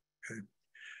differentiated. Okay.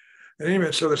 And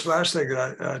anyway, so this last thing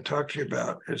that I talked to you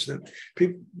about is that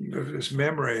people, this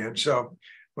memory. And so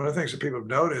one of the things that people have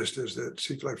noticed is that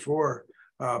CTLA-4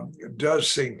 does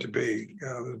seem to be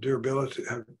the durability,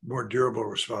 have more durable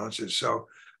responses. So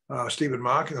Stephen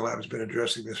Mock in the lab has been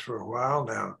addressing this for a while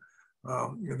now.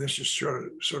 And this just sort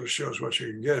of shows what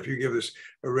you can get if you give this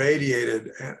irradiated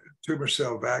tumor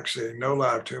cell vaccine, no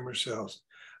live tumor cells,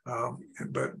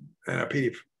 but a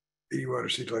PD-1 or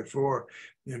CTLA-4,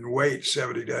 and wait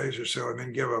 70 days or so, and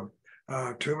then give them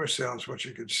tumor cells. What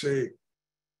you can see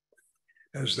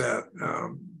is that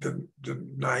the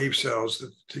naive cells,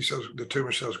 the T cells, the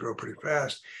tumor cells grow pretty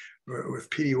fast. With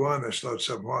PD-1, they're slowed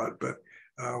somewhat, but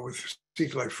with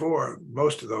CTLA-4,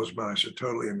 most of those mice are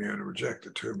totally immune and reject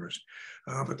the tumors.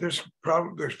 But there's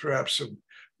perhaps some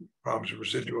problems with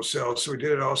residual cells. So we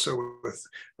did it also with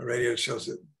irradiated cells,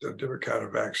 that a different kind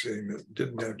of vaccine that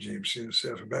didn't have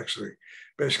GM-CSF, and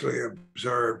basically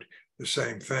observed the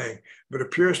same thing. But a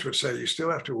purist would say you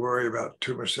still have to worry about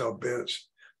tumor cell bits,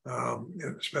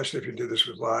 especially if you did this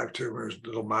with live tumors,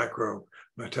 little micro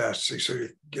metastases, so you're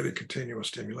getting continual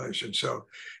stimulation. So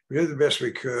we did the best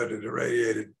we could and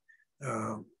irradiated.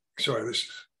 Sorry, this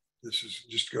is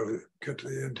just cut to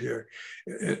the end here.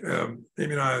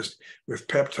 Immunized with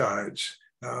peptides,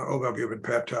 ovalbumin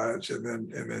peptides, and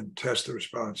then test the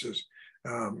responses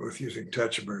with using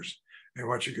tetramers. And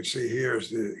what you can see here is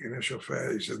the initial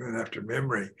phase, and then after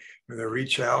memory, when they're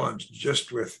re-challenged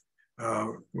just with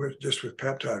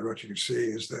peptide, what you can see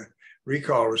is the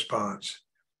recall response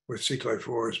with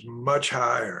CTLA-4 is much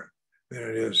higher than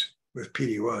it is with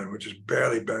PD-1, which is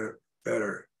barely better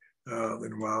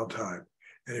than wild type.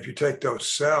 And if you take those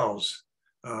cells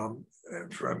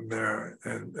from there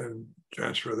and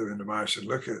transfer them into mice and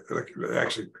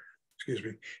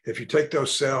if you take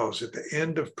those cells at the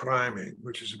end of priming,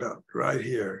 which is about right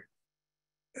here,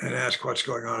 and ask what's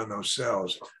going on in those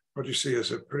cells, what you see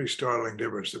is a pretty startling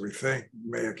difference that we think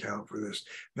may account for this.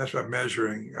 And that's by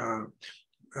measuring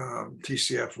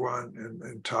TCF1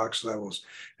 and tox levels.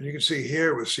 And you can see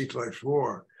here with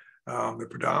CTLA-4, the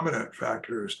predominant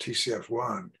factor is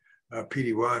TCF1.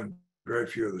 PD-1, very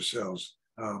few of the cells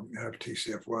have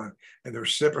TCF1, and the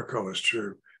reciprocal is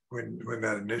true. When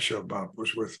that initial bump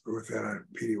was with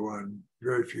PD-1,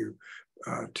 very few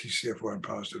TCF1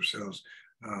 positive cells,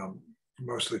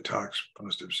 mostly tox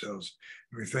positive cells.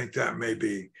 And we think that may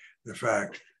be the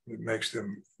fact that makes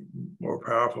them more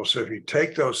powerful. So if you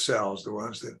take those cells, the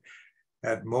ones that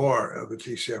had more of the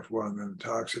TCF1 than the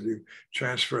tox, and you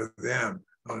transfer them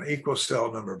on an equal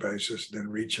cell number basis, then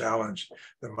re-challenge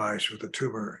the mice with a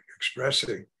tumor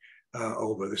expressing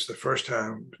ova. This is the first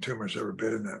time the tumor's ever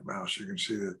been in that mouse. You can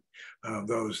see that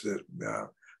those that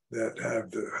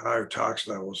have the higher tox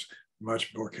levels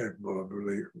much more capable of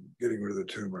really getting rid of the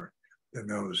tumor than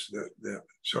those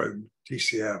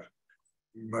TCF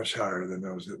much higher than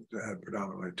those that had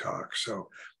predominantly tox. So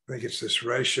I think it's this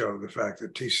ratio of the fact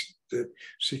that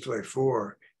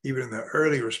CTLA-4, even in the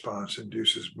early response,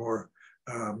 induces more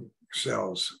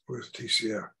cells with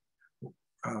TCF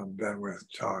than with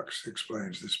tox,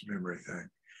 explains this memory thing.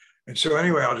 And so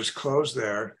anyway, I'll just close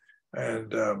there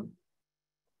and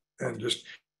just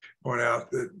point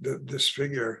out that this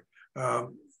figure,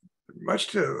 much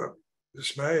to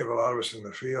dismay of a lot of us in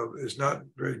the field, is not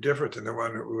very different than the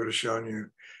one that we would have shown you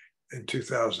in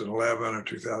 2011 or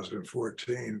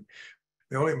 2014.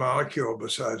 The only molecule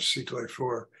besides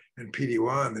CTLA-4 and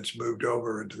PD-1 that's moved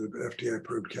over into the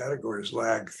FDA-approved category is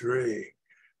LAG-3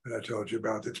 that I told you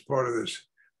about. It's part of this,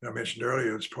 I mentioned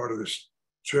earlier, it's part of this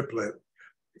triplet,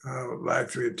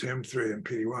 LAG-3 and TIM-3 and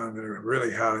PD-1 that are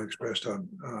really highly expressed on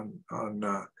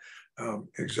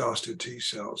exhausted T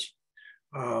cells.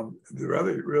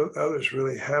 The others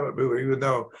really haven't moved, even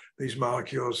though these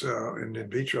molecules in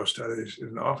vitro studies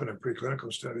and often in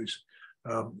preclinical studies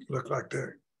look like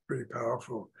they're pretty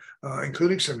powerful,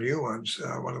 including some new ones.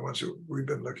 One of the ones that we've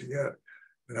been looking at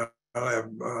are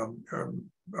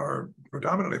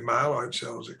predominantly myeloid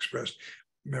cells expressed,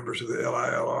 members of the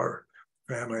LILR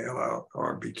family,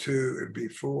 LILRB2 and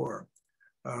B4.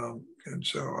 And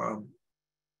so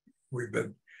we've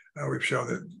shown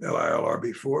that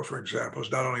LILRB4, for example,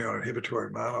 is not only on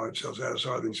inhibitory myeloid cells, as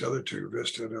are these other two,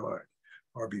 VISTA and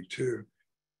LILRB2,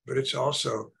 but it's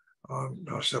also on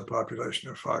a subpopulation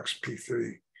of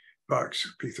FOXP3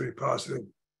 positive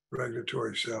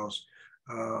regulatory cells,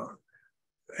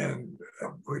 and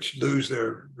which lose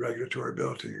their regulatory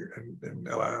ability in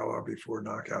LILRB4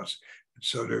 knockouts, and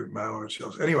so do myeloid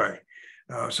cells. Anyway,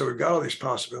 so we've got all these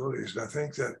possibilities, and I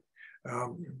think that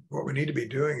what we need to be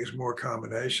doing is more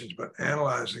combinations, but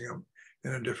analyzing them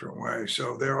in a different way.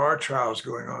 So there are trials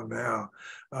going on now,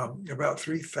 about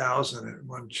 3,000 at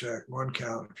one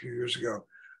count a few years ago,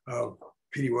 of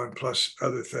PD-1 plus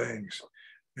other things.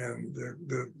 And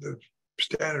the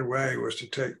standard way was to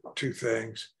take two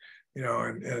things,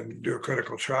 and do a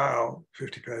clinical trial,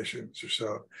 50 patients or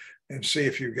so, and see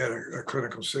if you get a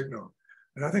clinical signal.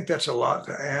 And I think that's a lot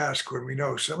to ask when we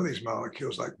know some of these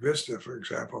molecules, like VISTA, for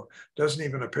example, doesn't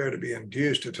even appear to be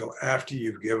induced until after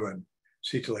you've given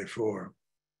CTLA-4 or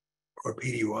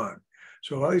PD-1.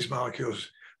 So a lot of these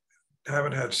molecules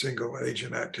haven't had single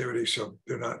agent activity, so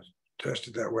they're not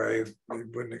tested that way. You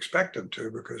wouldn't expect them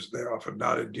to, because they're often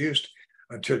not induced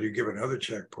until you give another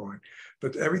checkpoint.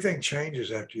 But everything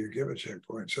changes after you give a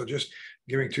checkpoint. So just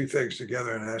giving two things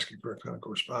together and asking for a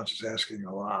clinical response is asking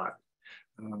a lot.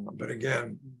 But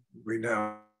again, we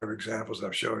now have examples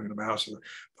I've shown in the mouse of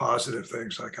positive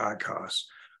things like ICOS.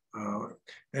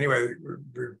 Anyway,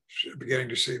 we're beginning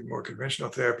to see more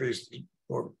conventional therapies.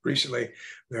 More recently,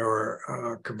 there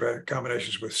were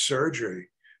combinations with surgery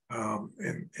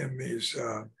in these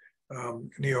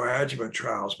neoadjuvant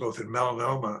trials, both in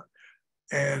melanoma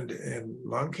and in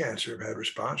lung cancer, have had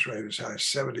response rate as high as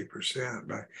 70%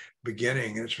 by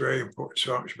beginning. And it's very important.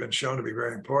 So it's been shown to be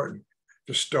very important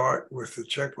to start with the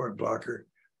checkpoint blocker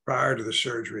prior to the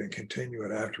surgery and continue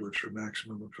it afterwards for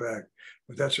maximum effect.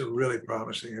 But that's a really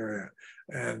promising area.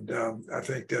 And I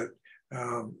think that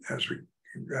as we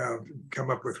come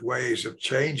up with ways of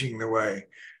changing the way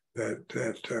that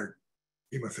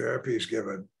chemotherapy is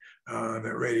given,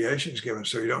 that radiation is given,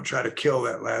 so you don't try to kill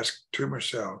that last tumor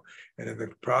cell, and in the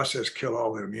process kill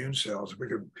all the immune cells. If we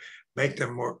could make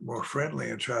them more friendly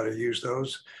and try to use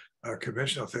those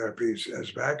conventional therapies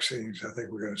as vaccines, I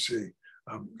think we're going to see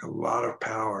a lot of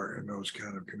power in those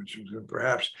kind of conventions, and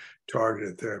perhaps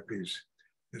targeted therapies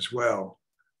as well.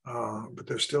 But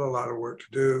there's still a lot of work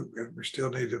to do, and we still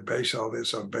need to base all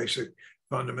this on basic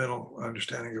fundamental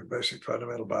understanding of basic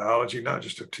fundamental biology, not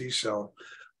just of T cell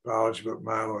biology, but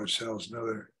myeloid cells and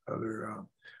other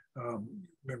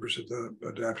members of the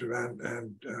adaptive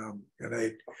and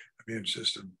innate immune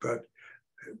system. But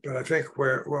I think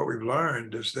what we've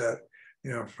learned is that,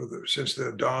 since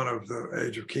the dawn of the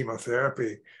age of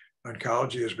chemotherapy,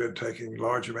 oncology has been taking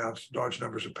large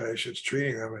numbers of patients,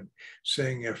 treating them, and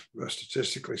seeing if a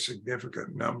statistically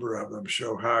significant number of them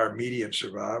show higher median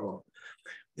survival.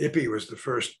 Ipi was the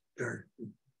first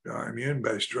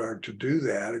immune-based drug to do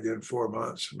that, again, 4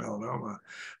 months in melanoma,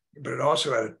 but it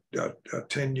also had a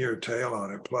 10-year tail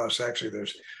on it. Plus, actually,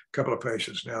 there's a couple of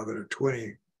patients now that are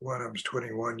 20, one of them's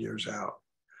 21 years out,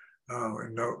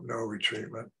 and no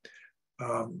retreatment.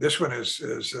 This one is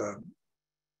an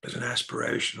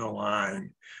aspirational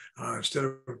line. Instead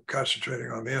of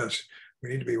concentrating on this, we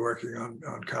need to be working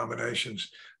on combinations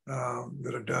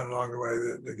that are done along the way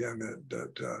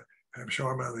that I'm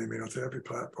showing on the Immunotherapy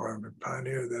Platform and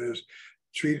Pioneer, that is,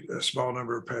 treat a small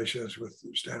number of patients with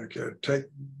standard care,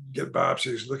 get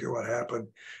biopsies, look at what happened.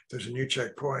 If there's a new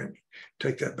checkpoint,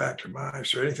 take that back to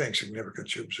mice, or anything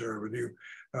significant you observe, a new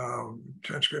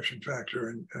transcription factor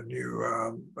and a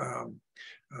new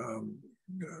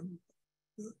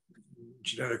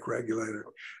genetic regulator,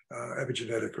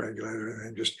 epigenetic regulator,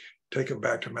 and just take them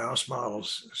back to mouse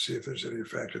models, see if there's any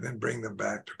effect, and then bring them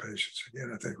back to patients.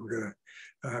 Again, I think we're going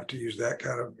to have to use that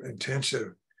kind of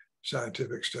intensive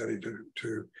scientific study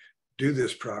to do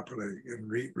this properly and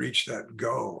reach that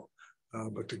goal.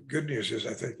 But the good news is,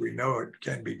 I think we know it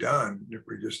can be done if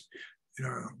we just,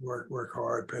 work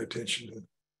hard, pay attention to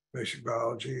basic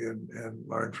biology and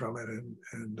learn from it,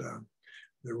 and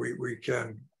that we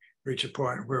can reach a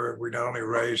point where we not only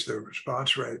raise the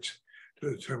response rates to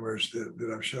the tumors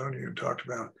that I've shown you and talked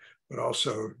about, but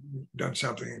also done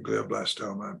something in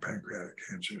glioblastoma and pancreatic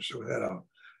cancer. So with that, I'll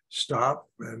stop,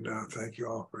 and thank you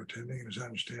all for attending. And as I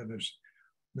understand, there's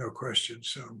no questions.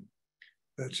 So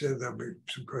that's it. There'll be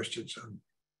some questions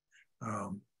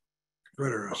on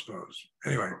Twitter, I suppose.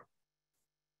 Anyway,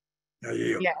 I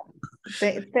yield. Yeah.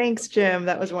 Thanks, Jim.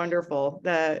 That was wonderful.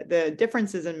 The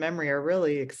differences in memory are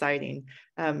really exciting.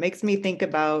 Makes me think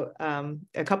about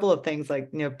a couple of things,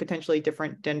 like potentially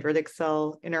different dendritic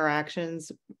cell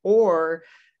interactions, or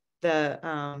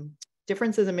the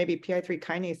differences in maybe PI3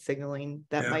 kinase signaling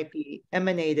that might be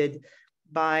emanated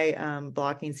by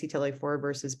blocking CTLA-4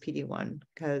 versus PD-1,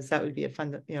 because that would be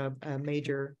a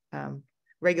major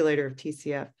regulator of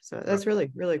TCF. So that's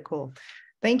really, really cool.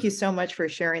 Thank you so much for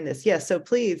sharing this. Yes, so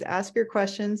please ask your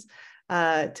questions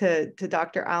to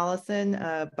Dr. Allison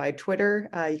by Twitter.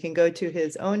 You can go to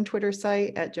his own Twitter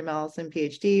site at Jim Allison,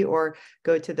 PhD, or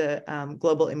go to the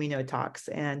Global Immunotalks,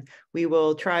 and we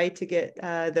will try to get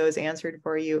those answered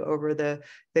for you over the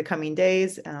coming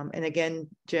days. And again,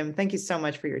 Jim, thank you so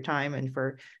much for your time and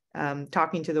for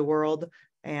talking to the world.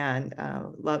 And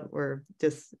we're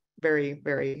just very,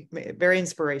 very, very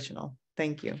inspirational.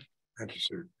 Thank you. Thank you,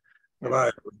 Sue.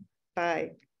 Bye-bye.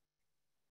 Bye.